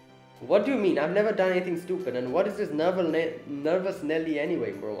 What do you mean? I've never done anything stupid, and what is this nervous Nelly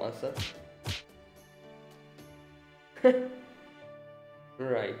anyway, Muramasa?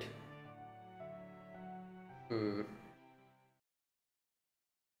 Right.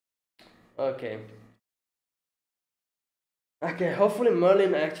 Okay. Okay, hopefully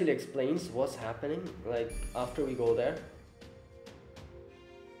Merlin actually explains what's happening, like, after we go there.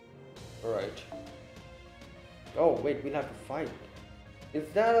 Right. Oh, wait, we'll have to fight. Is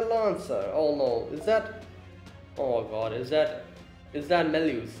that a Lancer? Oh no, is that... Oh god, is that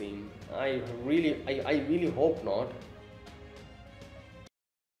Melusine? I really hope not.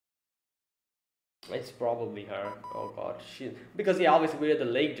 It's probably her. Oh god, because yeah, obviously we're at the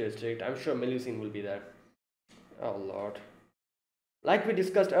Lake District. I'm sure Melusine will be there. Oh lord. Like we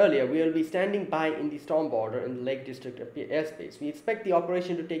discussed earlier, we will be standing by in the Storm Border in the Lake District airspace. We expect the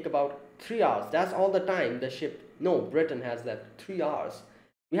operation to take about 3 hours. That's all the time the ship... No, Britain has left. 3 hours.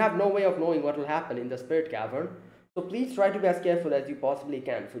 We have no way of knowing what will happen in the Spirit Cavern. So please try to be as careful as you possibly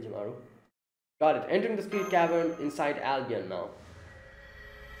can, Fujimaru. Got it. Entering the Spirit Cavern inside Albion now.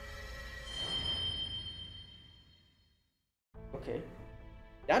 Okay.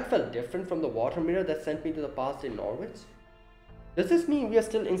 That felt different from the water mirror that sent me to the past in Norwich. Does this mean we are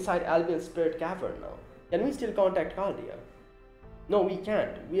still inside Albion's Spirit Cavern now? Can we still contact Caldia? No, we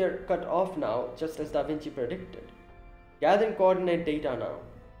can't. We are cut off now, just as Da Vinci predicted. Gathering coordinate data now.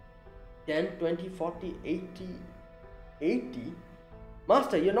 10, 20, 40, 80... 80?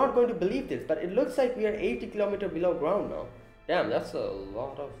 Master, you're not going to believe this, but it looks like we are 80 km below ground now. Damn, that's a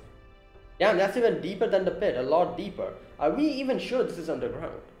lot of... Damn, that's even deeper than the pit, a lot deeper. Are we even sure this is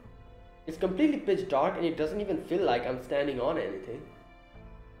underground? It's completely pitch dark and it doesn't even feel like I'm standing on anything.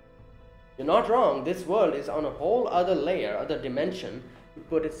 You're not wrong, this world is on a whole other layer, other dimension. To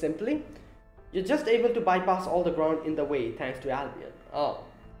put it simply, you're just able to bypass all the ground in the way thanks to Albion. Oh,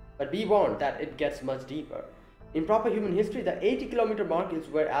 but be warned that it gets much deeper. In proper human history, the 80 km mark is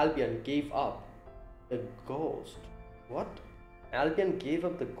where Albion gave up the ghost. What? Albion gave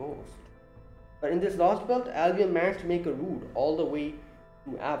up the ghost. But in this Lostbelt, Albion managed to make a route all the way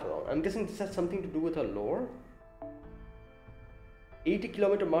to Avalon. I'm guessing this has something to do with her lore?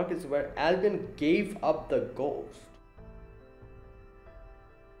 80-kilometer mark is where Albion gave up the ghost.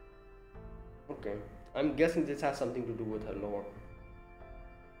 Okay, I'm guessing this has something to do with her lore.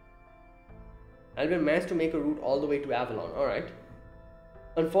 Albion managed to make a route all the way to Avalon, alright.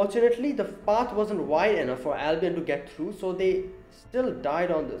 Unfortunately, the path wasn't wide enough for Albion to get through, so they still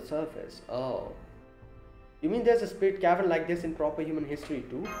died on the surface. Oh. You mean there's a spirit cavern like this in proper human history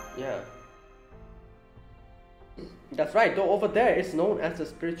too? Yeah. That's right, though over there it's known as the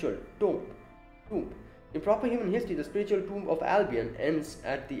spiritual tomb. In proper human history, the spiritual tomb of Albion ends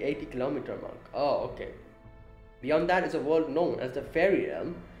at the 80-kilometer mark. Oh, okay. Beyond that is a world known as the fairy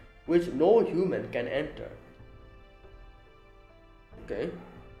realm, which no human can enter. Okay.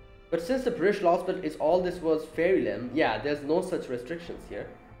 But since the British Lostbelt is all this was fairy realm, yeah, there's no such restrictions here.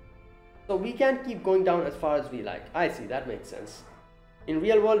 So we can keep going down as far as we like. I see, that makes sense. In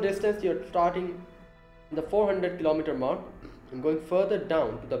real world distance, you're starting the 400-kilometer mark and going further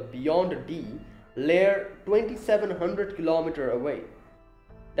down to the Beyond D layer 2700 kilometer away.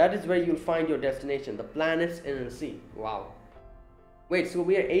 That is where you'll find your destination, the planet's inner sea. Wow. Wait, so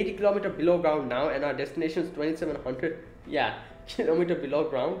we are 80 kilometers below ground now and our destination is 2700 kilometer below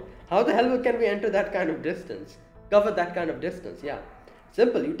ground? How the hell can we enter that kind of distance? Cover that kind of distance? Yeah.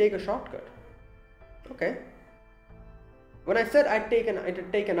 Simple, you take a shortcut. Okay. When I said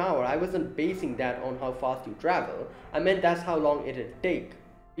it'd take an hour, I wasn't basing that on how fast you travel. I meant that's how long it'd take.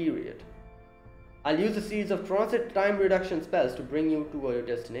 Period. I'll use a series of transit time reduction spells to bring you to your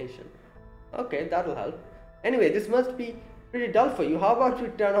destination. Okay, that'll help. Anyway, this must be pretty dull for you. How about we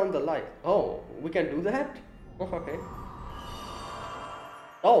turn on the light? Oh, we can do that? Oh, okay.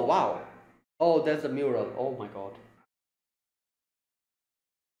 Oh, wow. Oh, there's a mural. Oh my god.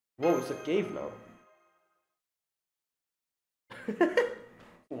 Whoa, it's a cave now.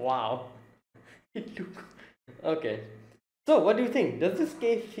 Wow. Okay. So, what do you think? Does this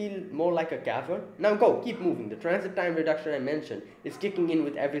cave feel more like a cavern? Now go, keep moving. The transit time reduction I mentioned is kicking in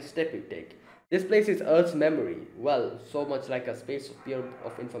with every step you take. This place is Earth's memory. Well, so much like a space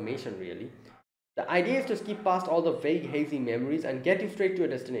of information, really. The idea is to skip past all the vague, hazy memories and get you straight to your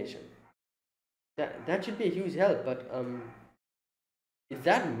destination. That should be a huge help, but, is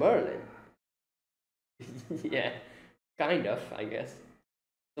that Merlin? Yeah, kind of, I guess.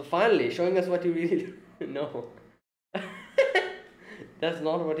 So finally, showing us what you really know. That's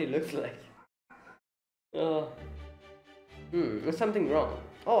not what he looks like. There's something wrong.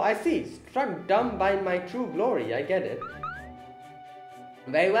 Oh, I see. Struck dumb by my true glory. I get it.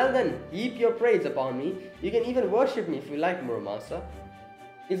 Very well then. Heap your praise upon me. You can even worship me if you like, Muramasa.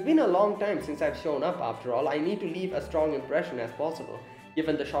 It's been a long time since I've shown up after all. I need to leave a strong impression as possible,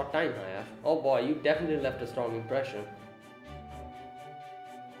 given the short time I have. Oh boy, you definitely left a strong impression.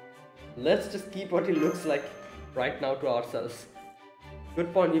 Let's just keep what he looks like right now to ourselves.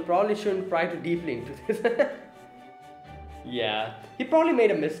 Good point, we probably shouldn't pry too deeply into this. Yeah, he probably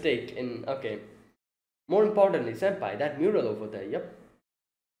made a mistake in... Okay. More importantly, Senpai, that mural over there, yep.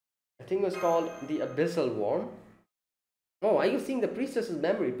 I think it was called the Abyssal Worm. Oh, are you seeing the priestess's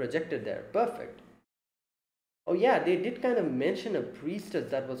memory projected there? Perfect. Oh yeah, they did kind of mention a priestess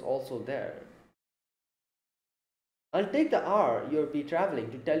that was also there. I'll take the hour you'll be traveling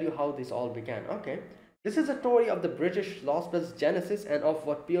to tell you how this all began. Okay. This is a story of the British Lostbelt's genesis and of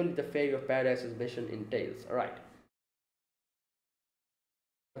what purely the Fairy of Paradise's mission entails. Alright.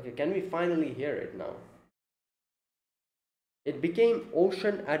 Okay, can we finally hear it now? It became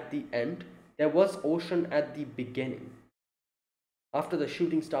ocean at the end. There was ocean at the beginning. After the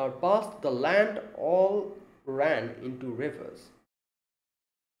shooting star passed, the land all ran into rivers.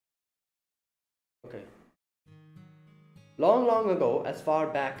 Okay. Long, long ago, as far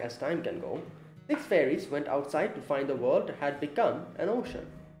back as time can go, 6 fairies went outside to find the world had become an ocean.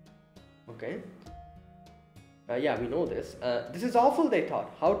 Okay. Yeah, we know this. This is awful, they thought.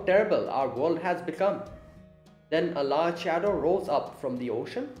 How terrible our world has become. Then a large shadow rose up from the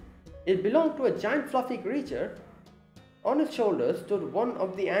ocean. It belonged to a giant fluffy creature. On its shoulders stood one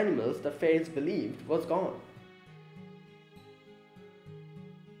of the animals the fairies believed was gone.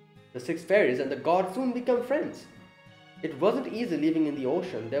 The 6 fairies and the god soon became friends. It wasn't easy living in the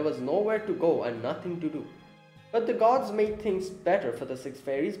ocean. There was nowhere to go and nothing to do. But the gods made things better for the 6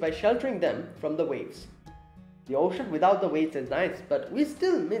 fairies by sheltering them from the waves. The ocean without the waves is nice, but we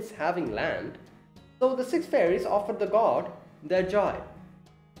still miss having land. So the 6 fairies offered the god their joy.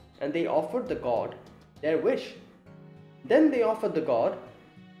 And they offered the god their wish. Then they offered the god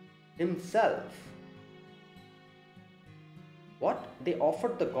himself. What? They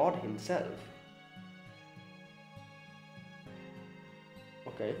offered the god himself.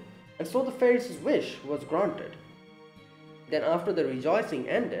 Okay. And so the fairies' wish was granted. Then after the rejoicing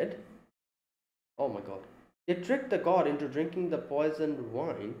ended, oh my god, they tricked the god into drinking the poisoned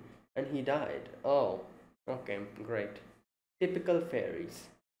wine and he died. Oh, okay, great. Typical fairies.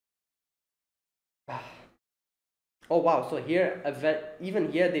 Oh wow, so here,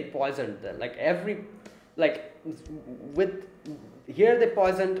 even here they poisoned them. With here they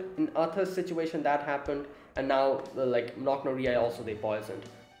poisoned, in Arthur's situation that happened, and now like Knocknoria also they poisoned.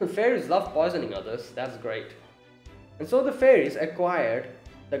 The fairies love poisoning others, that's great. And so the fairies acquired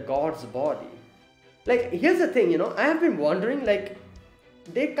the god's body. Like, here's the thing, you know, I have been wondering, like,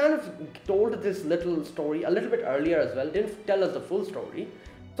 they kind of told this little story a little bit earlier as well, didn't tell us the full story.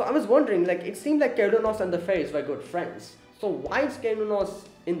 So I was wondering, like, it seemed like Cernunnos and the fairies were good friends. So why is Cernunnos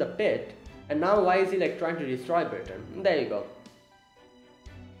in the pit, and now why is he like trying to destroy Britain? And there you go.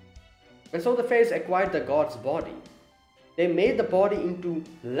 And so the fairies acquired the god's body. They made the body into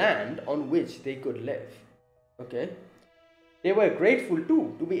land on which they could live. Okay? They were grateful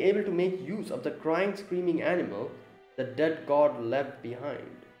too to be able to make use of the crying, screaming animal the dead god left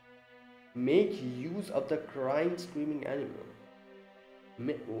behind. Make use of the crying, screaming animal.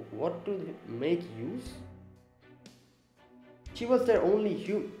 What do they make use? She was their only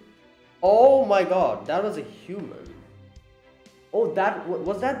human. Oh my god, that was a human. Oh,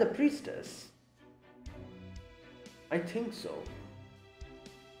 was that the priestess? I think so.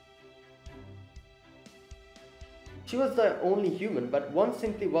 She was the only human, but one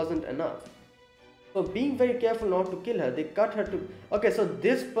simply wasn't enough. So being very careful not to kill her, they cut her to... Okay, so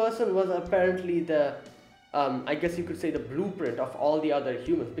this person was apparently the... I guess you could say the blueprint of all the other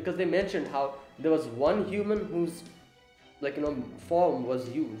humans, because they mentioned how there was one human whose, like, you know, form was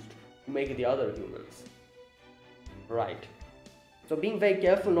used to make the other humans. Right. So being very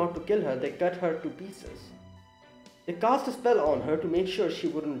careful not to kill her, they cut her to pieces. They cast a spell on her to make sure she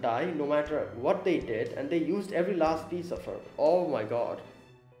wouldn't die no matter what they did, and they used every last piece of her. Oh my god.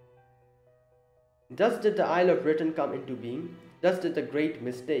 Thus did the Isle of Britain come into being. Thus did the great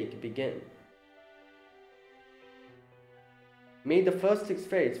mistake begin. May the first 6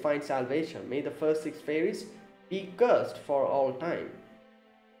 fairies find salvation. May the first 6 fairies be cursed for all time.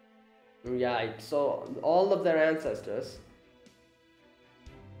 Right, so all of their ancestors,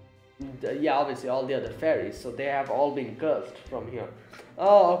 yeah, obviously all the other fairies, so they have all been cursed from here.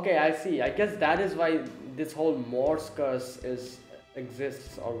 Oh, okay, I see. I guess that is why this whole Morse curse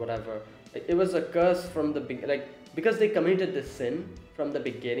exists or whatever. It was a curse from the beginning, like, because they committed this sin from the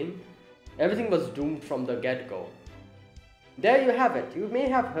beginning, everything was doomed from the get-go. There you have it. You may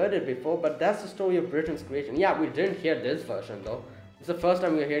have heard it before, but that's the story of Britain's creation. Yeah, we didn't hear this version though. It's the first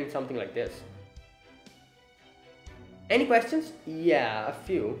time we're hearing something like this. Any questions? Yeah, a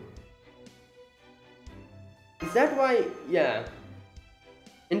few. Is that why? Yeah.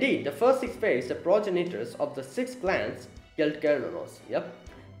 Indeed, the first 6 fairies, the progenitors of the 6 clans, killed Cernunnos. Yep.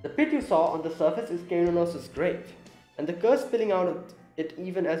 The pit you saw on the surface is Cernunnos' grave, and the curse spilling out of it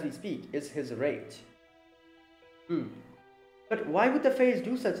even as we speak is his rage. But why would the fairies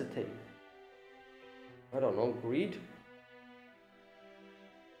do such a thing? I don't know, greed?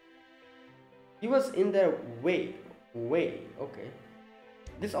 He was in their way, okay.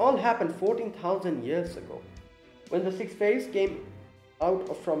 This all happened 14,000 years ago. When the 6 fairies came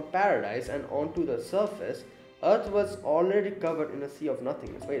out from paradise and onto the surface, Earth was already covered in a sea of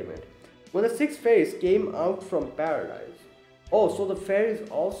nothingness. Wait a minute. When the 6 fairies came out from paradise... Oh, so the fairies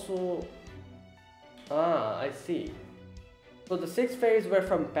also... Ah, I see. So the 6 fairies were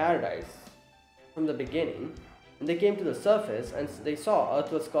from paradise from the beginning, and they came to the surface and they saw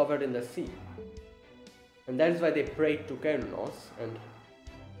Earth was covered in the sea. And that is why they prayed to Cernunnos, and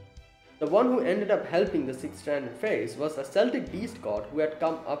the one who ended up helping the 6-stranded fairies was a Celtic beast god who had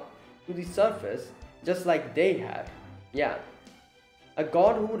come up to the surface just like they had. Yeah. A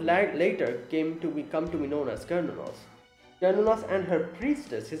god who would later come to be known as Cernunnos. Cernunnos and her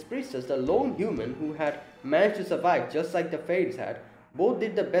priestess, his priestess, the lone human who had managed to survive just like the fairies had, both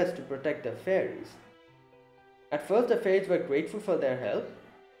did their best to protect the fairies. At first the fairies were grateful for their help,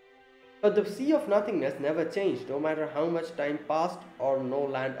 but the sea of nothingness never changed no matter how much time passed or no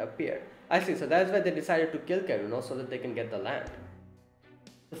land appeared. I see, so that's why they decided to kill Cernunnos so that they can get the land.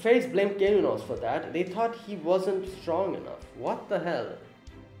 The fairies blamed Cernunnos for that. They thought he wasn't strong enough. What the hell?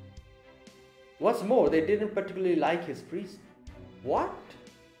 What's more, they didn't particularly like his priest. What?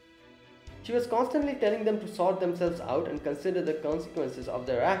 She was constantly telling them to sort themselves out and consider the consequences of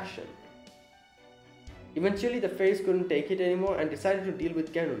their action. Eventually, the fairies couldn't take it anymore and decided to deal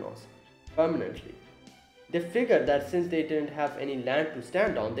with Cernunnos permanently. They figured that since they didn't have any land to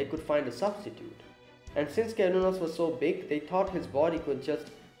stand on, they could find a substitute. And since Cernunnos was so big, they thought his body could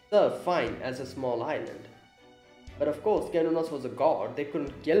just serve fine as a small island. But of course, Cernunnos was a god, they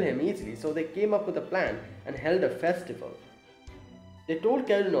couldn't kill him easily, so they came up with a plan and held a festival. They told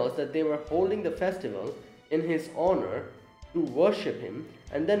Cernunnos that they were holding the festival in his honor to worship him,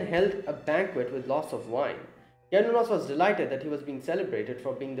 and then held a banquet with lots of wine. Cernunnos was delighted that he was being celebrated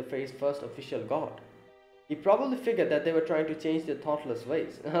for being the Fae's first official god. He probably figured that they were trying to change their thoughtless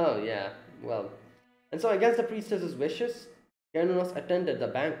ways. Oh yeah, well. And so against the priestess's wishes, Cernunnos attended the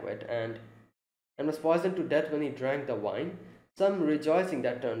banquet and was poisoned to death when he drank the wine. Some rejoicing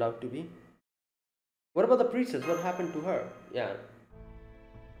that turned out to be. What about the priestess? What happened to her? Yeah.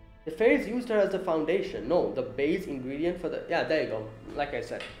 The fairies used her as the foundation. No, the base ingredient for the... Yeah, there you go. Like I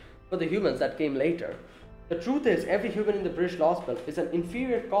said. For the humans that came later. The truth is, every human in the British Lostbelt is an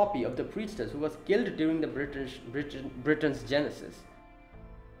inferior copy of the priestess who was killed during the Britain's genesis.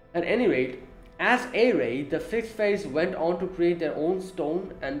 At any rate, as a race, the fixed fairies went on to create their own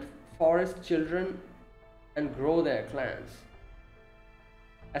stone and forest children and grow their clans.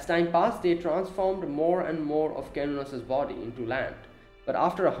 As time passed, they transformed more and more of Cernunnos' body into land. But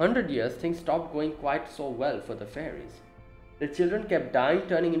after 100 years, things stopped going quite so well for the fairies. The children kept dying,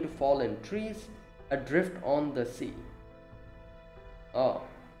 turning into fallen trees, adrift on the sea. Oh.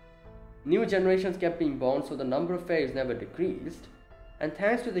 New generations kept being born, so the number of fairies never decreased. And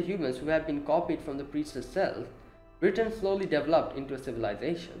thanks to the humans who had been copied from the priestess self, Britain slowly developed into a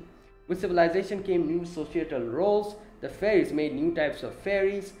civilization. With civilization came new societal roles, the fairies made new types of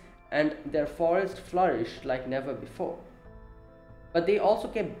fairies, and their forest flourished like never before. But they also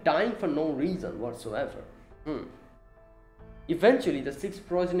kept dying for no reason whatsoever. Eventually, the 6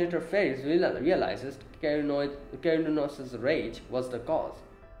 progenitor fairies realized Cernunnos' rage was the cause.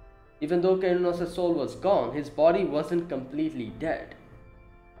 Even though Cernunnos' soul was gone, his body wasn't completely dead.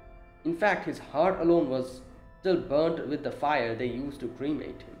 In fact, his heart alone was still burnt with the fire they used to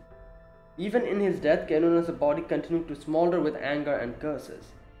cremate him. Even in his death, Cernunnos' body continued to smolder with anger and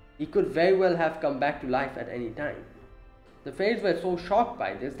curses. He could very well have come back to life at any time. The fairies were so shocked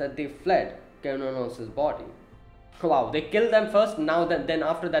by this that they fled Cernunnos' body. Wow, they killed them first, then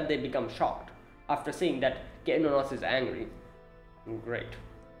after that they become shocked, after seeing that Cernunnos is angry. Great.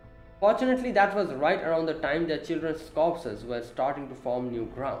 Fortunately, that was right around the time their children's corpses were starting to form new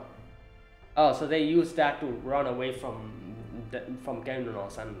ground. Oh, so they used that to run away from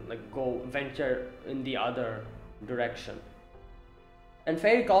Cernunnos and go venture in the other direction. And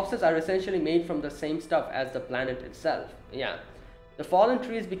fairy corpses are essentially made from the same stuff as the planet itself. Yeah. The fallen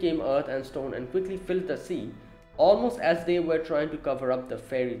trees became earth and stone and quickly filled the sea, almost as they were trying to cover up the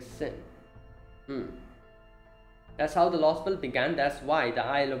fairies' sin. That's how the Lostbelt began. That's why the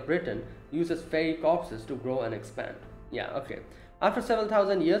Isle of Britain uses fairy corpses to grow and expand. Yeah, okay. After several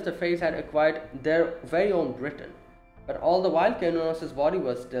thousand years, the fairies had acquired their very own Britain. But all the while, Cernunnos' body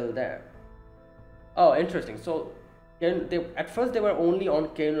was still there. Oh, interesting. So, at first they were only on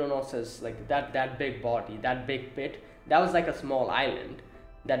Cernunnos', that big body, that big pit. That was like a small island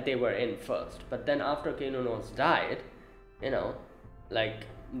that they were in first. But then after Cernunnos died, and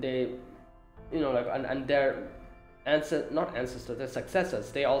their their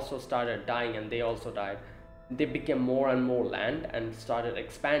successors, they also started dying and they also died. They became more and more land and started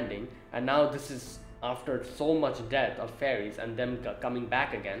expanding. And now this is after so much death of fairies and them coming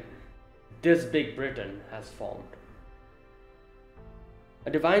back again, this big Britain has formed. A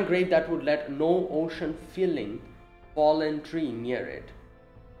divine grave that would let no ocean-filling fallen tree near it.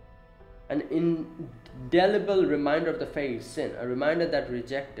 An indelible reminder of the fairies' sin, a reminder that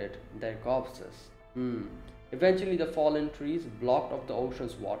rejected their corpses. Eventually, the fallen trees blocked off the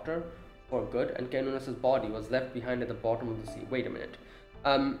ocean's water for good, and Cernunnos' body was left behind at the bottom of the sea. Wait a minute.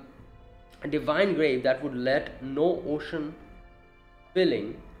 A divine grave that would let no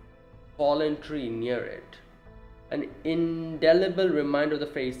ocean-filling fallen tree near it. An indelible reminder of the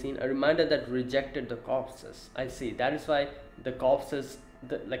fairy scene, a reminder that rejected the corpses. I see. That is why the corpses,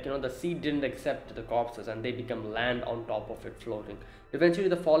 the sea didn't accept the corpses and they become land on top of it floating. Eventually,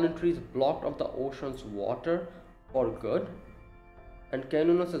 the fallen trees blocked off the ocean's water for good, and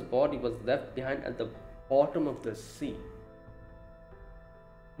Cernunnos' body was left behind at the bottom of the sea.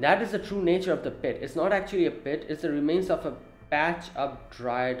 That is the true nature of the pit. It's not actually a pit, it's the remains of a patched up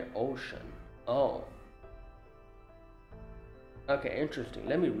dried ocean. Oh. Okay, interesting.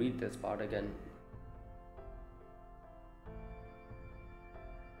 Let me read this part again.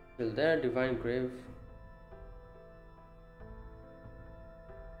 Till there, divine grave.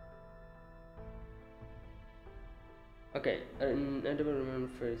 Okay, an edible remember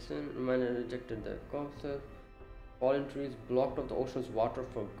fairy sin, reminder rejected the corpses. Fallen trees blocked off the ocean's water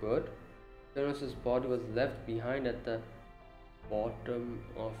for good. Cernunnos' body was left behind at the bottom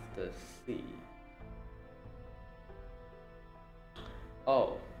of the sea.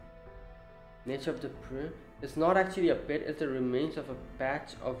 Oh. Nature of the pit. It's not actually a pit, it's the remains of a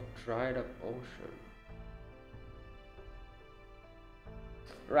patch of dried up ocean.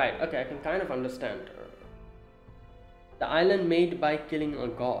 Right, okay, I can kind of understand. The island made by killing a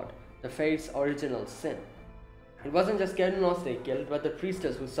god, the fate's original sin. It wasn't just Kernunos they killed, but the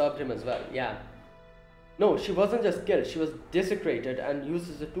priestess who served him as well, yeah. No, she wasn't just killed, she was desecrated and used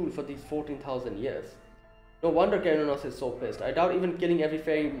as a tool for these 14,000 years. No wonder Kernunos is so pissed. I doubt even killing every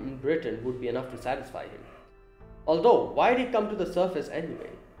fairy in Britain would be enough to satisfy him. Although, why did he come to the surface anyway?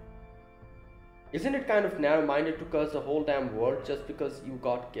 Isn't it kind of narrow-minded to curse the whole damn world just because you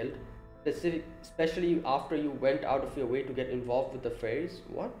got killed? Especially after you went out of your way to get involved with the fairies?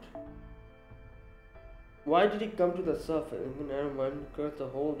 What? Why did he come to the surface? Narrow-minded to curse the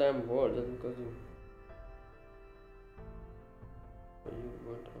whole damn world just because you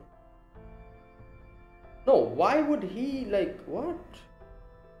went out. No, why would he, like, what?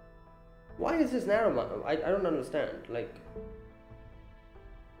 Why is this narrow-minded? I don't understand. Like,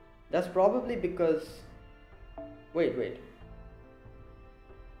 that's probably because... Wait.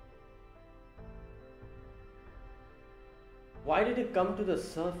 Why did it come to the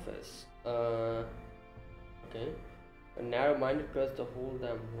surface? Okay. A narrow-minded curse the whole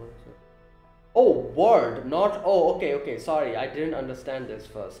damn world. Oh, word, not... Oh, okay, sorry. I didn't understand this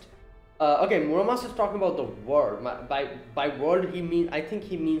first. Okay, Muramas is talking about the world. By world, I think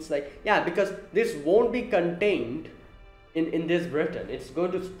he means like, yeah, because this won't be contained in this Britain. It's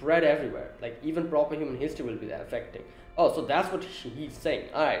going to spread everywhere. Like, even proper human history will be affecting. Oh, so that's what he's saying.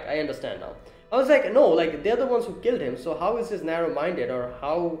 Alright, I understand now. I was like, no, like, they're the ones who killed him, so how is this narrow-minded, or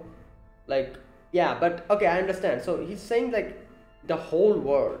how, like, yeah, but, okay, I understand. So he's saying, like, the whole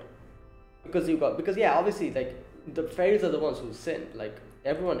world. Because yeah, obviously, like, the fairies are the ones who sinned, like,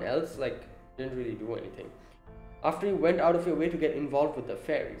 everyone else, like, didn't really do anything. After you went out of your way to get involved with the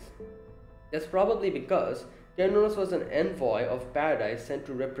fairies. That's probably because Kernunos was an envoy of paradise sent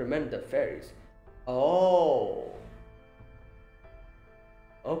to reprimand the fairies. Oh.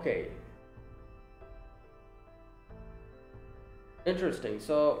 Okay. Interesting.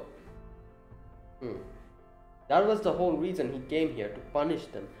 So, that was the whole reason he came here, to punish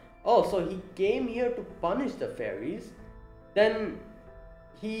them. Oh, so he came here to punish the fairies. Then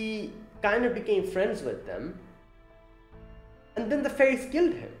he kind of became friends with them. And then the fairies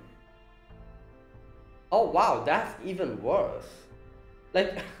killed him. Oh wow, that's even worse.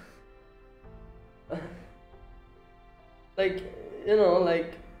 Like, like, you know,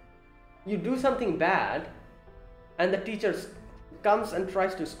 like, you do something bad and the teacher comes and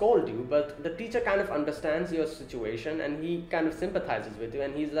tries to scold you, but the teacher kind of understands your situation and he kind of sympathizes with you,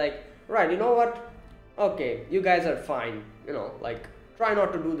 and he's like, right, you know what, okay, you guys are fine, you know, like, try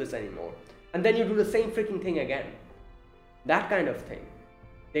not to do this anymore. And then you do the same freaking thing again. That kind of thing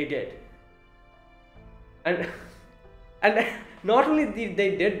they did. And not only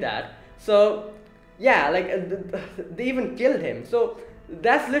they did that, so yeah, like, they even killed him. So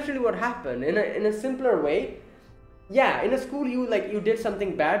that's literally what happened. In a simpler way, yeah, in a school, you did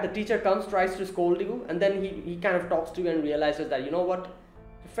something bad, the teacher comes, tries to scold you, and then he kind of talks to you and realizes that, you know what,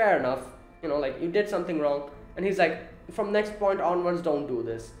 fair enough, you know, like, you did something wrong, and he's like, from next point onwards, don't do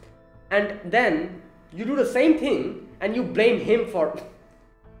this. And then you do the same thing and you blame him for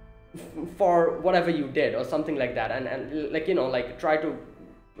whatever you did or something like that, and like, you know, like, try to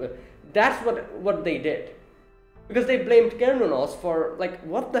that's what they did, because they blamed Kernunos for, like,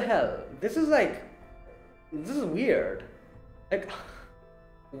 what the hell, this is weird, like,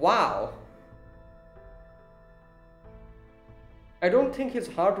 wow. I don't think his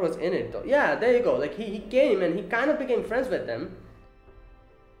heart was in it though. Yeah, there you go, like, he came and he kind of became friends with them,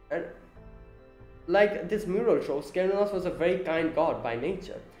 and like this mural shows, Kernunos was a very kind god by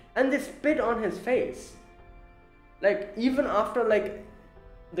nature. And they spit on his face. Like, even after, like,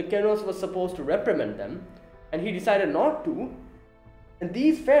 the Kernunos was supposed to reprimand them, and he decided not to, and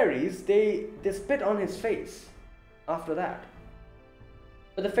these fairies, they spit on his face after that.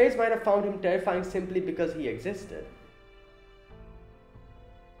 But the fairies might have found him terrifying simply because he existed.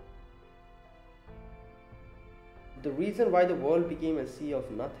 The reason why the world became a sea of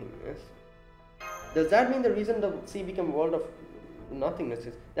nothingness. Does that mean the reason the sea became a world of nothingness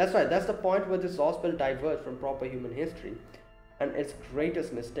is? That's right, that's the point where this Lostbelt diverged from proper human history and its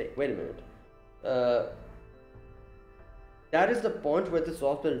greatest mistake. Wait a minute. That is the point where this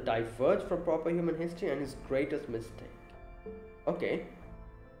Lostbelt diverged from proper human history and its greatest mistake. Okay.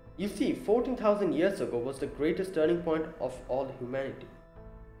 You see, 14,000 years ago was the greatest turning point of all humanity.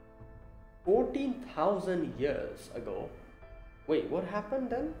 14,000 years ago? Wait, what happened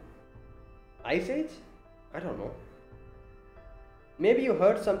then? Ice Age? I don't know. Maybe you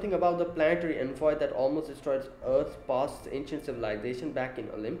heard something about the planetary envoy that almost destroyed Earth's past ancient civilization back in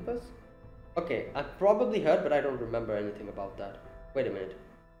Olympus? Okay, I probably heard, but I don't remember anything about that. Wait a minute.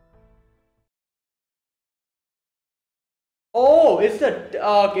 Oh, it's the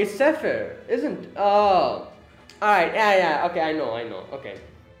okay, it's Zephyr, isn't? Alright, yeah, okay, I know, okay.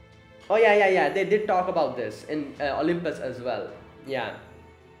 Oh yeah, they did talk about this in Olympus as well. Yeah,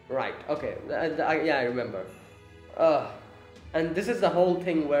 right, okay, yeah, I remember. And this is the whole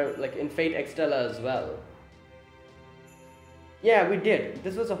thing where, like, in Fate Extella as well. Yeah, we did.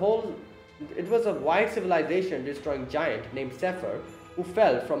 This was a whole... It was a wide civilization destroying giant named Zephyr who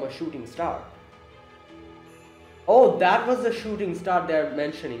fell from a shooting star. Oh, that was the shooting star they're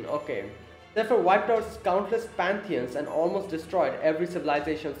mentioning. Okay. Zephyr wiped out countless pantheons and almost destroyed every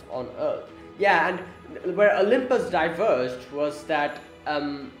civilization on Earth. Yeah, and where Olympus diverged was that,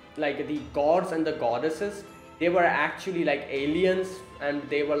 like, the gods and the goddesses, they were actually like aliens and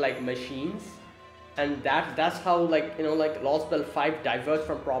they were like machines. And that's how, like, you know, like Lostbelt 5 diverged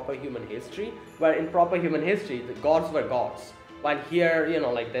from proper human history, where in proper human history the gods were gods, while here, you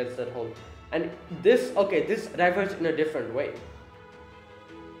know, like, there's that whole... And this, okay, this diverged in a different way.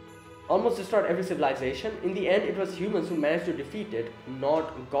 Almost destroyed every civilization. In the end, it was humans who managed to defeat it,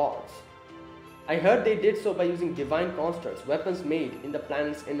 not gods. I heard they did so by using divine constructs, weapons made in the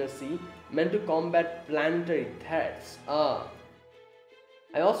planet's inner sea, meant to combat planetary threats.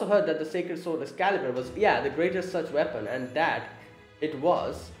 I also heard that the sacred sword Excalibur was, yeah, the greatest such weapon, and that it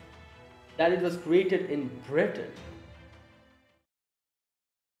was created in Britain.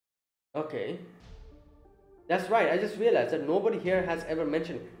 Okay. That's right, I just realized that nobody here has ever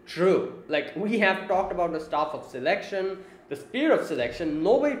mentioned... True, like, we have talked about the Staff of Selection, the Spear of Selection.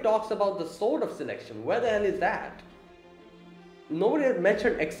 Nobody talks about the Sword of Selection. Where the hell is that? Nobody has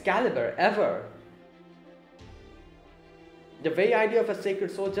mentioned Excalibur, ever. The very idea of a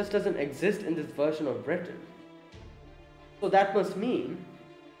sacred sword just doesn't exist in this version of Britain. So that must mean...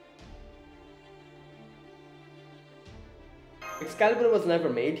 Excalibur was never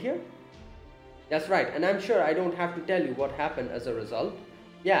made here? That's right, and I'm sure I don't have to tell you what happened as a result.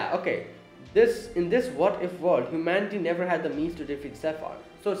 Yeah, okay. In this what-if world, humanity never had the means to defeat Zephyr.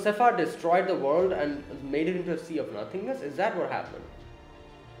 So Zephyr destroyed the world and made it into a sea of nothingness? Is that what happened?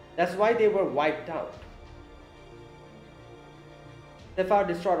 That's why they were wiped out. Zephyr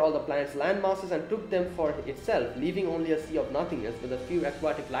destroyed all the planet's land masses and took them for itself, leaving only a sea of nothingness with a few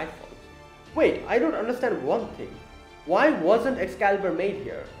aquatic life forms. Wait, I don't understand one thing. Why wasn't Excalibur made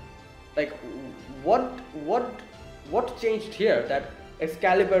here? Like, what changed here that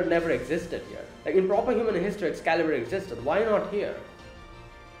Excalibur never existed here? Like, in proper human history, Excalibur existed. Why not here?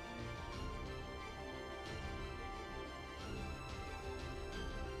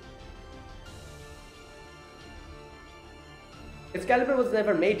 Excalibur was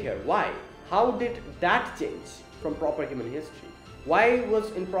never made here. Why? How did that change from proper human history? Why was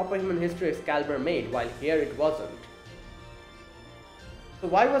in proper human history Excalibur made while here it wasn't? So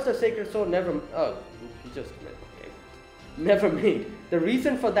why was the sacred sword never... Oh, just okay. Never made. The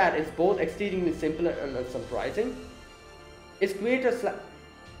reason for that is both exceedingly simple and unsurprising. Its creator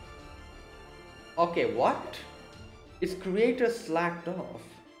Okay, what? Its creator slacked off.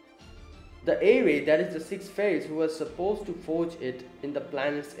 The Aerie, that is the 6 fairies who were supposed to forge it in the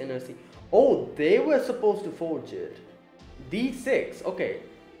planet's inner sea. Oh, they were supposed to forge it. These 6, okay.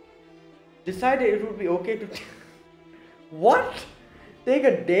 Decided it would be okay to... What? Take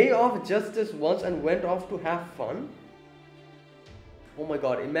a day off just this once and went off to have fun? Oh my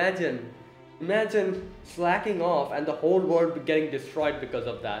god, imagine slacking off and the whole world getting destroyed because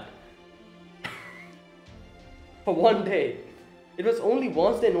of that. For one day. It was only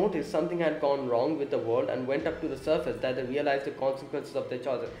once they noticed something had gone wrong with the world and went up to the surface that they realized the consequences of their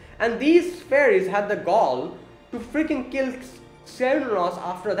choices. And these fairies had the gall to freaking kill Xehanort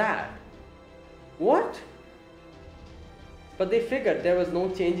after that. What? But they figured there was no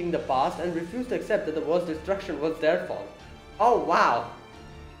changing the past and refused to accept that the world's destruction was their fault. Oh wow!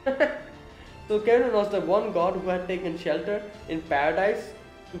 So Xehanort, the one god who had taken shelter in paradise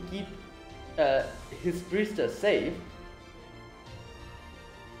to keep his priestess safe,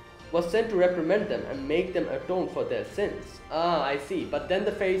 was sent to reprimand them and make them atone for their sins. Ah, I see. But then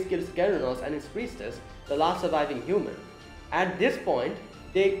the fairies killed Xehanort and his priestess, the last surviving human. At this point,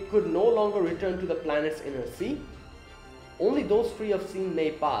 they could no longer return to the planet's inner sea. Only those free of sin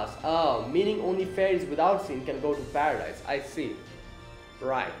may pass. Ah, meaning only fairies without sin can go to paradise. I see.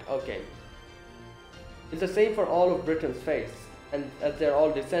 Right, okay. It's the same for all of Britain's fairies, and as they're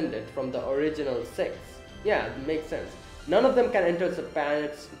all descended from the original 6. Yeah, it makes sense. None of them can enter the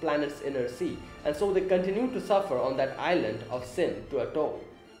planet's inner sea, and so they continue to suffer on that island of sin to atone.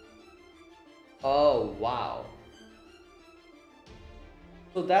 Oh wow.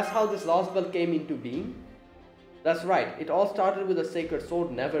 So that's how this Lostbelt came into being? That's right, it all started with a sacred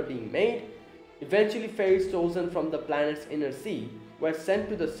sword never being made. Eventually fairies chosen from the planet's inner sea were sent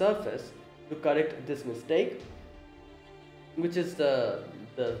to the surface to correct this mistake, which is the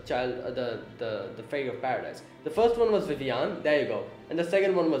Fairy of Paradise. The first one was Vivian, there you go, and the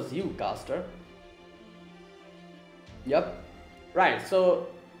second one was you, Caster. Yep, right. So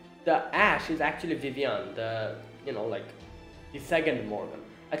the Ash is actually Vivian, the the second Morgan.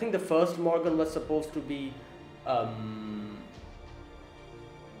 I think the first Morgan was supposed to be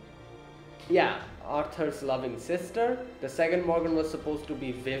Arthur's loving sister. The second Morgan was supposed to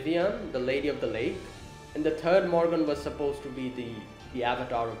be Vivian, the Lady of the Lake, and the third Morgan was supposed to be the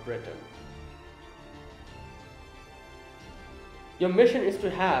Avatar of Britain. Your mission is to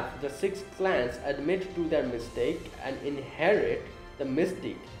have the 6 clans admit to their mistake and inherit the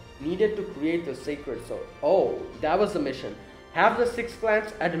mystic needed to create the sacred sword. Oh, that was the mission. Have the 6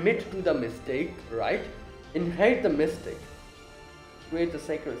 clans admit to the mistake, right? Inherit the mystic, create the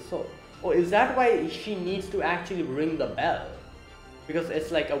sacred sword. Oh, is that why she needs to actually ring the bell? Because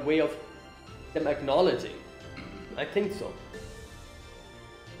it's like a way of them acknowledging. I think so.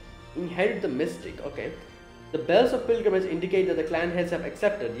 Inherit the mystic, okay. The bells of pilgrimage indicate that the clan heads have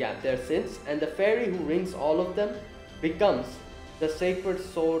accepted, their sins, and the fairy who rings all of them becomes the sacred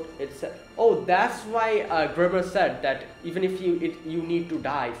sword itself. Oh, that's why Grimmer said that even if you need to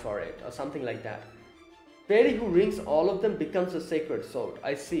die for it, or something like that. Fairy who rings all of them becomes a sacred sword.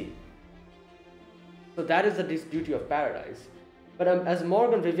 I see. So that is the duty of paradise. But as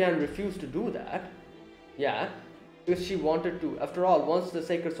Morgan Vivian refused to do that, because she wanted to. After all, once the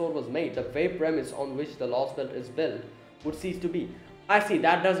sacred sword was made, the very premise on which the Lostbelt is built would cease to be. I see,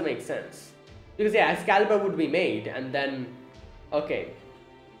 that does make sense. Because Excalibur would be made, and then, okay,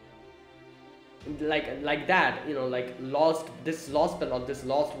 like that, this Lostbelt or this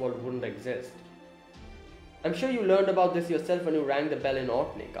lost world wouldn't exist. I'm sure you learned about this yourself when you rang the bell in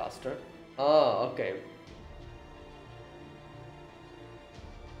Orkney, Caster. Ah, okay.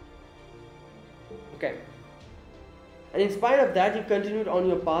 Okay. And in spite of that, you continued on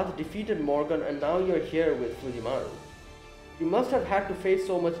your path, defeated Morgan, and now you're here with Fujimaru. You must have had to face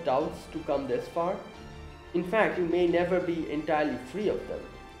so much doubts to come this far. In fact, you may never be entirely free of them.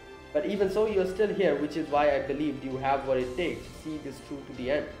 But even so, you're still here, which is why I believed you have what it takes to see this through to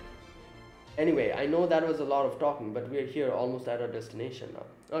the end. Anyway, I know that was a lot of talking, but we're here almost at our destination now.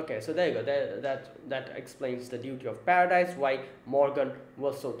 Okay, so there you go. That explains the duty of paradise, why Morgan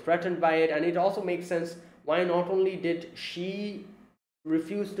was so threatened by it, and it also makes sense why not only did she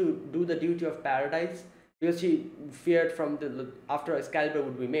refuse to do the duty of paradise, because she feared after Excalibur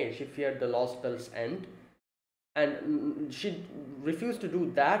would be made, she feared the Lostbelt's end, and she refused to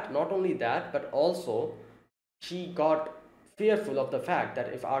do that. Not only that, but also she got fearful of the fact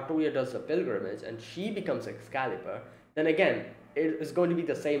that if Artoria does the pilgrimage and she becomes Excalibur, then again it is going to be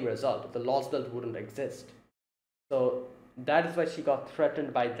the same result. The Lostbelt wouldn't exist. So that is why she got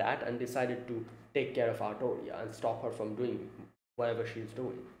threatened by that and decided to take care of Artoria and stop her from doing whatever she's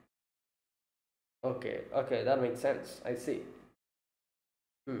doing. Okay, that makes sense. I see.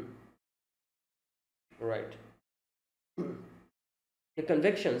 Right. The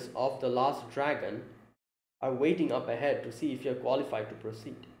convictions of the last dragon are waiting up ahead to see if you're qualified to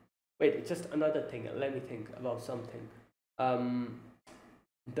proceed. Wait, it's just another thing. Let me think about something.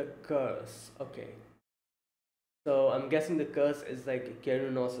 The curse. Okay. So I'm guessing the curse is like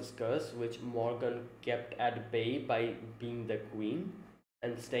Kerunos' curse, which Morgan kept at bay by being the queen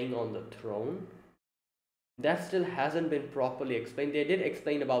and staying on the throne. That still hasn't been properly explained. They did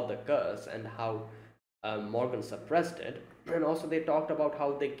explain about the curse and how Morgan suppressed it, and also they talked about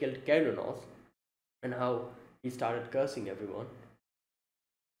how they killed Kerunos and how he started cursing everyone.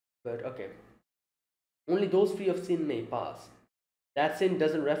 But okay. Only those free of sin may pass. That sin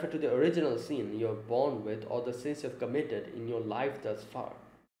doesn't refer to the original sin you're born with or the sins you've committed in your life thus far.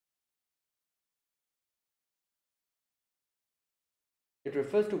 It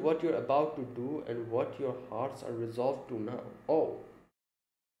refers to what you're about to do and what your hearts are resolved to now. Oh,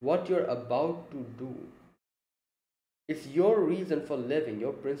 what you're about to do. It's your reason for living,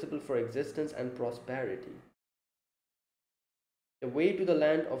 your principle for existence and prosperity. The way to the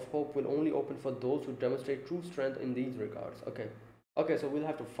land of hope will only open for those who demonstrate true strength in these regards. Okay, so we'll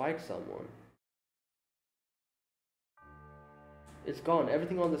have to fight someone. It's gone.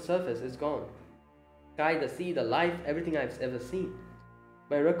 Everything on the surface is gone. Sky, the sea, the life, everything I've ever seen.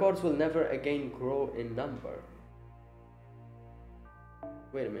 My records will never again grow in number.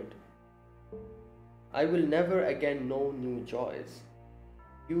 Wait a minute. I will never again know new joys.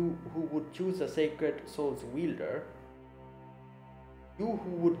 You who would choose the sacred soul's wielder. You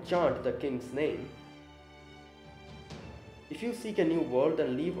who would chant the king's name. If you seek a new world,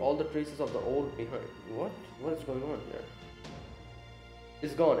 then leave all the traces of the old behind. What? What is going on here?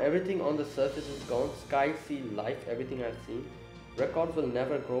 It's gone. Everything on the surface is gone. Sky, sea, life, everything I've seen. Records will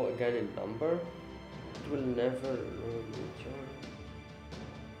never grow again in number. It will never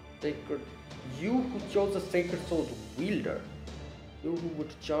sacred. You who chose the sacred soul's wielder. You who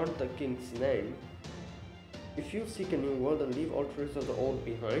would chant the king's name. If you seek a new world and leave all traces of the old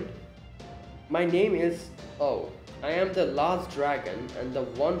behind. My name is... Oh. I am the last dragon and the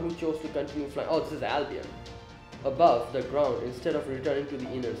one who chose to continue flying. Oh, this is Albion. Above the ground instead of returning to the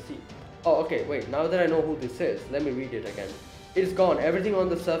inner sea. Oh, okay, wait. Now that I know who this is, let me read it again. It's gone. Everything on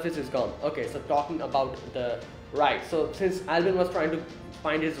the surface is gone. Okay, so talking about the... Right, so since Albion was trying to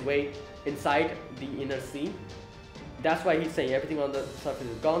find his way inside the inner sea, that's why he's saying everything on the surface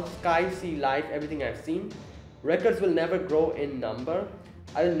is gone. Sky, sea, life, everything I've seen. Records will never grow in number.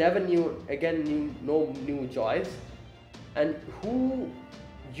 I will never know new joys. And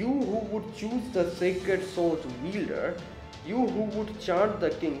you who would choose the sacred soul's wielder, you who would chant the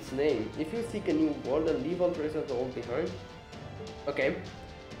king's name, if you seek a new world and leave all traces of the old behind. Okay.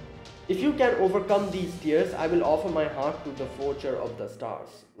 If you can overcome these tears, I will offer my heart to the forger of the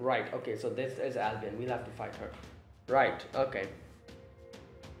stars. Right, okay, so this is Albion. We'll have to fight her. Right, okay.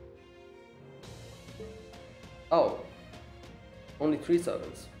 Oh. Only 3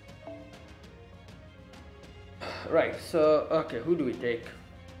 servants. Right, so, okay, who do we take?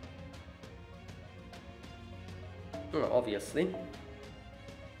 Oh, obviously.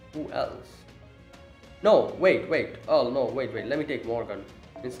 Who else? No, wait. Oh, no, wait. Let me take Morgan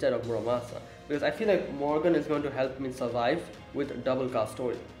instead of Muramasa. Because I feel like Morgan is going to help me survive with double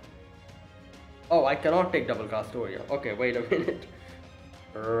Castoria. Oh, I cannot take double Castoria. Okay, wait a minute.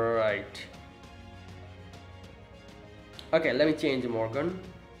 Right. Okay, let me change Morgan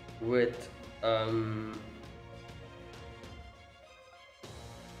with...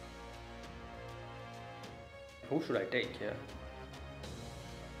 Who should I take here?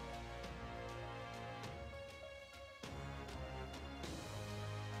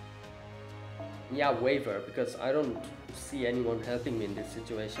 Yeah, Waver, because I don't see anyone helping me in this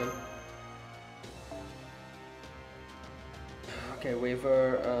situation. Okay,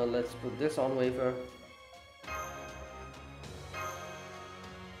 Waver, let's put this on Waver.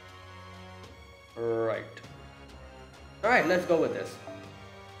 Right. Alright, let's go with this.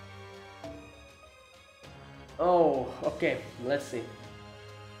 Oh, okay, let's see.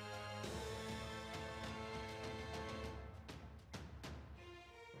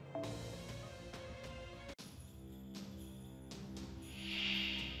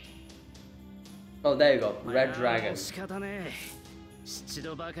 Oh, there you go, Red Dragon.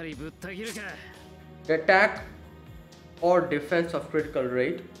 Attack or defense of critical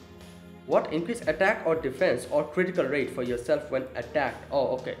rate. What? Increase attack or defense or critical rate for yourself when attacked. Oh,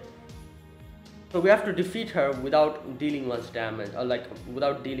 okay. So we have to defeat her without dealing much damage, or like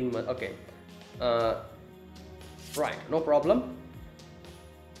without dealing much. Okay. Right, no problem.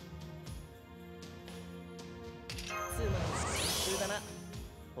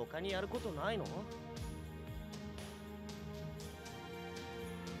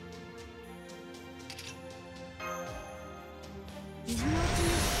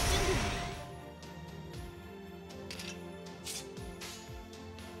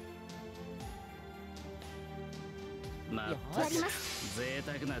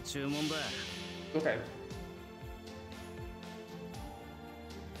 Okay.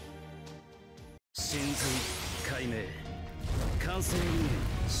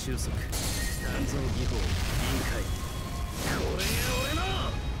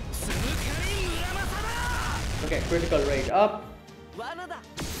 Okay, critical rate up.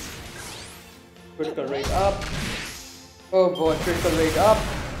 Critical rate up. Oh boy, critical rate up.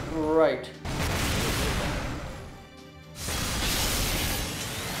 Right.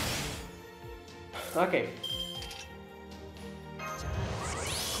 Okay.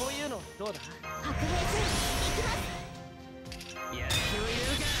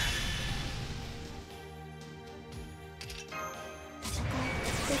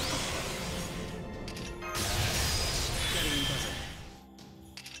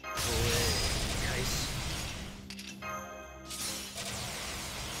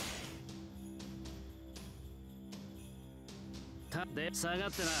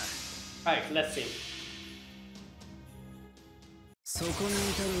 Alright, let's see. そこに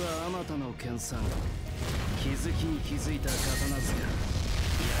至るはあまたの研鑽気づきに気づいた刀塚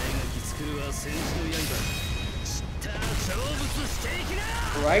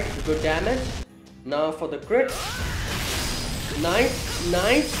Right, good damage. Now for the crit. Nice,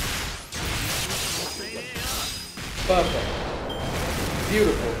 nice. Perfect.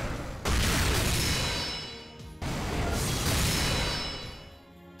 Beautiful.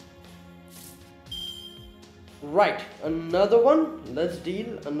 Right, another one. Let's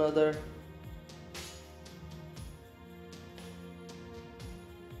deal another.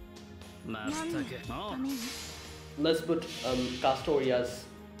 Let's put Castoria's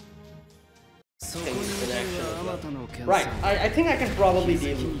things in action as well. Right, I think I can probably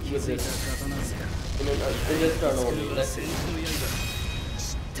deal with this in this turn only. Let's see.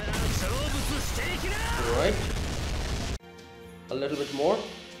 Right. A little bit more.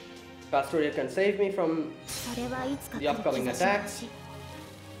 Castoria can save me from the upcoming attack.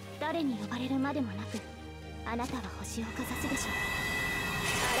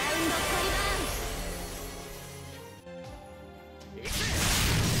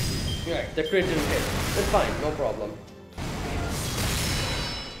 Right, the crit didn't hit. It's fine, no problem.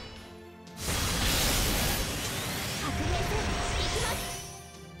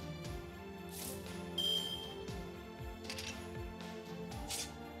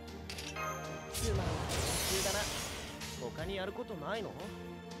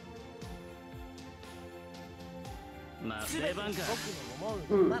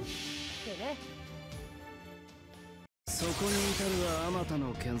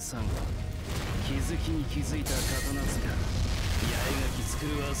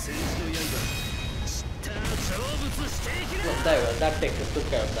 Well, there we go. That took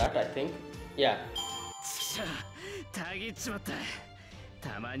care of that, I think. Yeah.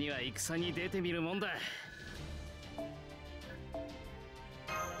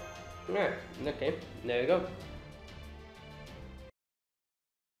 Yeah, okay, there you go.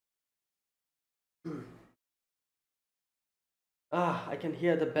 Ah, I can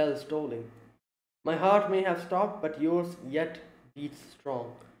hear the bells tolling. My heart may have stopped, but yours yet beats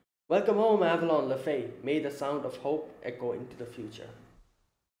strong. Welcome home, Avalon Le Fae. May the sound of hope echo into the future.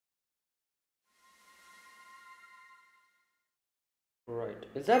 Right,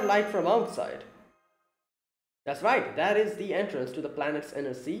 is that light from outside? That's right, that is the entrance to the planet's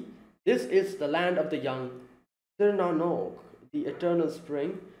inner sea. This is the land of the young. Tirnanog, the eternal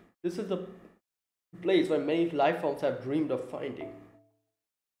spring. This is the place where many life forms have dreamed of finding.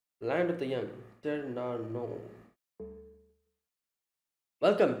 Land of the young, Tirnanog.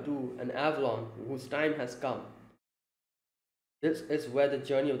 Welcome to an Avalon whose time has come. This is where the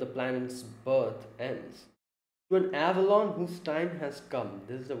journey of the planet's birth ends. To an Avalon whose time has come.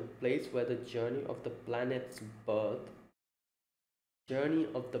 This is the place where the journey of the planet's birth. Journey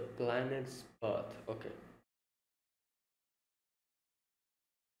of the planet's birth. Okay.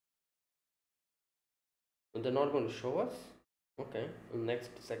 They're not going to show us? Okay. Next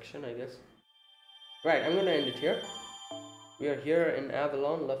section, I guess. Right, I'm going to end it here. We are here in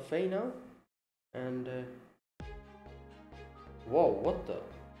Avalon Le Fae now. And... whoa, what the...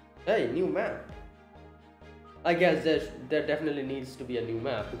 Hey, new map. I guess there definitely needs to be a new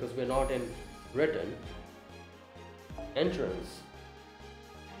map because we're not in Britain. Entrance.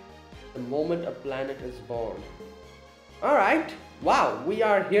 The moment a planet is born. Alright. Wow, we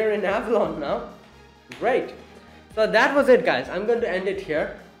are here in Avalon now. Great. So that was it, guys. I'm going to end it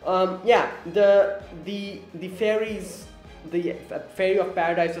here. Yeah, the fairies, the Fairy of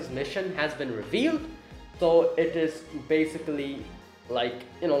Paradise's mission has been revealed. So it is basically like,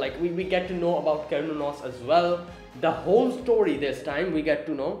 you know, like we get to know about Kernunos as well. The whole story this time we get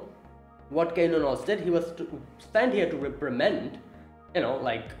to know what Kernunos did. He was sent here to reprimand, you know,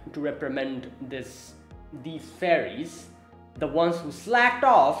 like to reprimand these fairies, the ones who slacked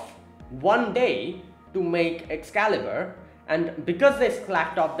off one day to make Excalibur, and because they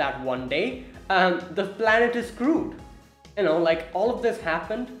slacked off that one day, the planet is screwed. You know, like all of this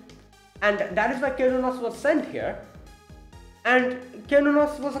happened, and that is why Kernunos was sent here. And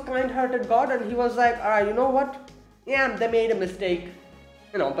Kernunos was a kind-hearted god, and he was like, alright, you know what? Yeah, they made a mistake,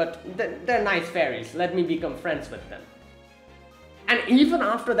 you know, but they're nice fairies. Let me become friends with them. And even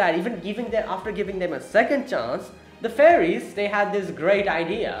after that, after giving them a second chance, the fairies, they had this great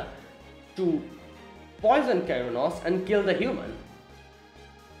idea to poison Kernunos and kill the human.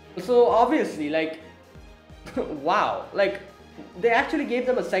 So obviously, like, wow, like, they actually gave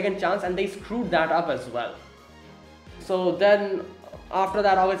them a second chance and they screwed that up as well. So then, after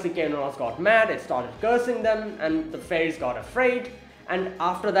that, obviously Kernunos got mad, it started cursing them, and the fairies got afraid. And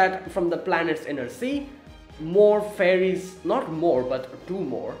after that, from the planet's inner sea, more fairies, not more, but two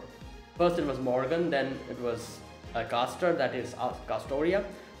more. First it was Morgan, then it was caster, that is Castoria.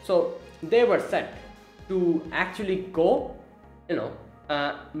 So they were sent to actually go,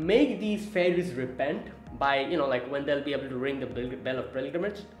 make these fairies repent by, like when they'll be able to ring the bell of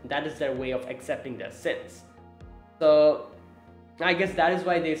pilgrimage. That is their way of accepting their sins. So I guess that is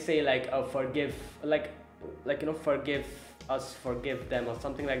why they say like forgive, forgive us, forgive them, or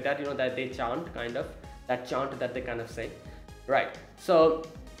something like that, that they chant, kind of that chant that they kind of say, right? So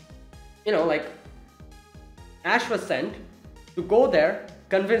like Ash was sent to go there,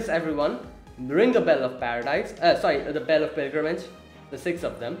 convince everyone, ring the bell of paradise, the bell of pilgrimage, the 6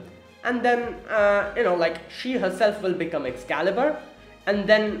 of them, and then like she herself will become Excalibur. And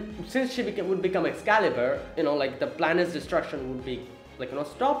then since she would become Excalibur, like the planet's destruction would be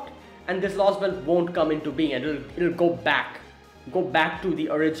stopped, and this Lostbelt won't come into being, and it'll go back to the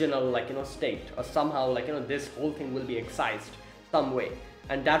original state, or somehow this whole thing will be excised some way,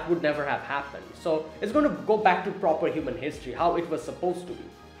 and that would never have happened. So it's going to go back to proper human history, how it was supposed to be.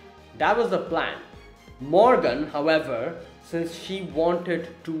 That was the plan. Morgan, however, since she wanted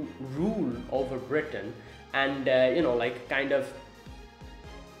to rule over Britain, and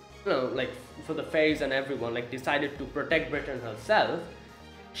for the fairies and everyone, decided to protect Britain herself,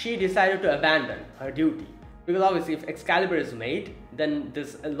 she decided to abandon her duty. Because obviously if Excalibur is made, then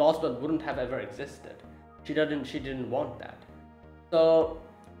this Lostbelt wouldn't have ever existed. She didn't want that. So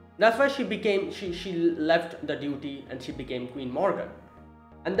that's why she left the duty and she became Queen Morgan.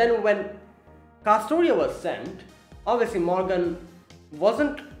 And then when Castoria was sent, obviously Morgan was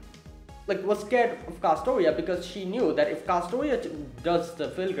scared of Castoria, because she knew that if Castoria does the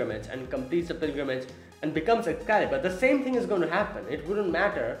pilgrimage and completes the pilgrimage and becomes Excalibur, the same thing is going to happen. It wouldn't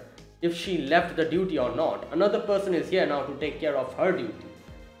matter if she left the duty or not. Another person is here now to take care of her duty.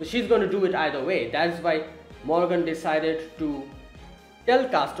 So she's going to do it either way. That is why Morgan decided to tell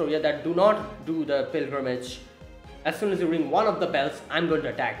Castoria that do not do the pilgrimage. As soon as you ring one of the bells, I'm going to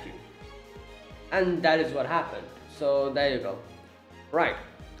attack you. And that is what happened. So there you go. Right.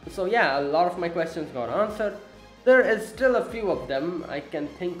 So yeah, a lot of my questions got answered. There is still a few of them I can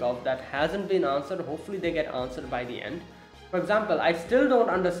think of that hasn't been answered. Hopefully they get answered by the end. For example, I still don't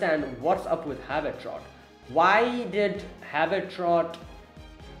understand what's up with Habitrot. Why did Habitrot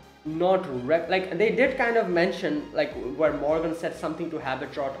not they did kind of mention where Morgan said something to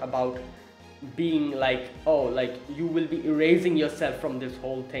Habitrot about being you will be erasing yourself from this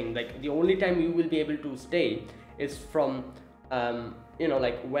whole thing. The only time you will be able to stay is from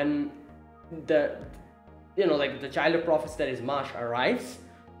when the child of prophets, that is Marsh, arrives,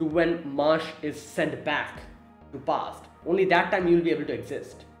 to when Marsh is sent back to past. Only that time you will be able to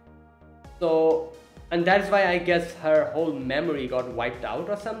exist. So, and that's why I guess her whole memory got wiped out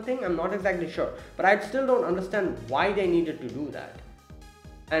or something. I'm not exactly sure, but I still don't understand why they needed to do that.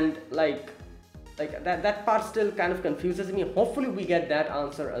 And that part still kind of confuses me. Hopefully we get that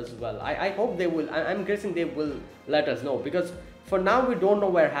answer as well. I hope they will. I'm guessing they will let us know, because for now we don't know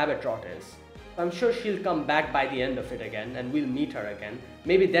where Habitrot is. I'm sure she'll come back by the end of it again, and we'll meet her again.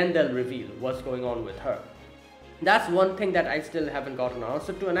 Maybe then they'll reveal what's going on with her. That's one thing that I still haven't gotten an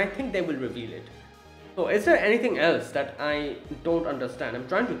answer to, and I think they will reveal it. So is there anything else that I don't understand? I'm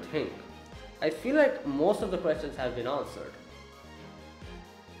trying to think. I feel like most of the questions have been answered.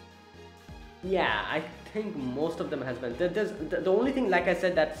 Yeah, I think most of them has been. The only thing, like I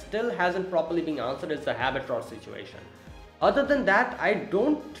said, that still hasn't properly been answered is the Habitrot situation. Other than that, I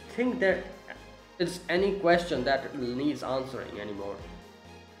don't think there is any question that needs answering anymore.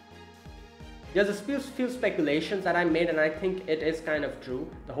 There's a few speculations that I made, and I think it is kind of true.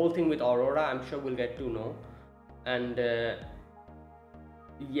 The whole thing with Aurora, I'm sure we'll get to know. And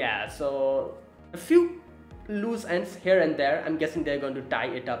yeah, so a few loose ends here and there. I'm guessing they're going to tie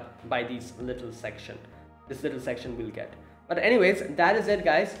it up by this little section we'll get. But anyways, that is it,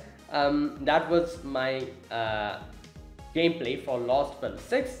 guys. That was my gameplay for Lostbelt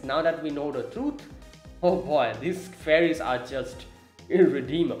 6. Now that we know the truth, oh boy, these fairies are just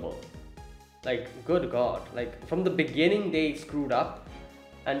irredeemable. Good god, from the beginning they screwed up,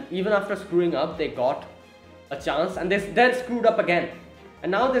 and even after screwing up they got a chance, and they then screwed up again,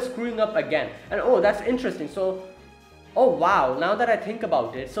 and now they're screwing up again. And oh, that's interesting. So oh wow, now that I think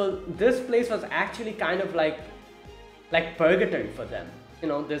about it, so this place was actually kind of like purgatory for them.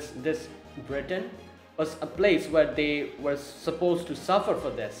 This Britain was a place where they were supposed to suffer for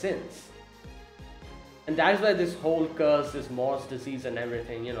their sins, and that is why this whole curse, this Morse disease and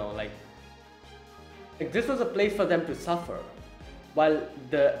everything, this was a place for them to suffer. While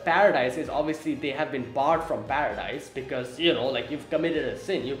the paradise is obviously, they have been barred from paradise because you've committed a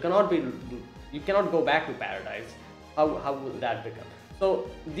sin. You cannot go back to paradise. How will that become? So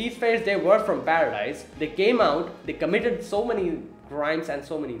these Faes, they were from paradise. They came out, they committed so many crimes and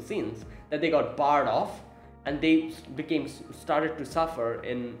so many sins that they got barred off, and they started to suffer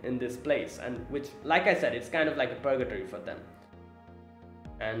in this place, and which, like I said, it's kind of like a purgatory for them.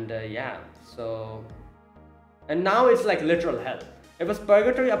 And yeah, so, and now it's like literal hell. It was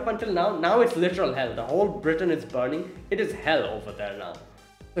purgatory up until now it's literal hell. The whole Britain is burning. It is hell over there now.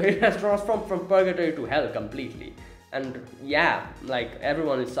 So it has transformed from purgatory to hell completely. And yeah, like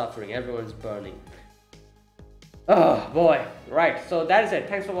everyone is suffering, everyone is burning. Oh boy. Right, so that is it.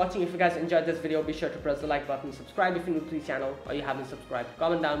 Thanks for watching. If you guys enjoyed this video, be sure to press the like button, subscribe if you're new to the channel or you haven't subscribed,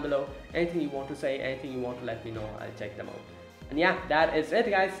 comment down below anything you want to say, anything you want to let me know. I'll check them out. And yeah, that is it,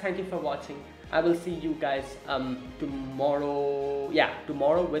 guys. Thank you for watching. I will see you guys tomorrow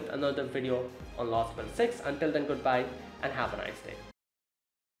with another video on Lostbelt 6. Until then, goodbye and have a nice day.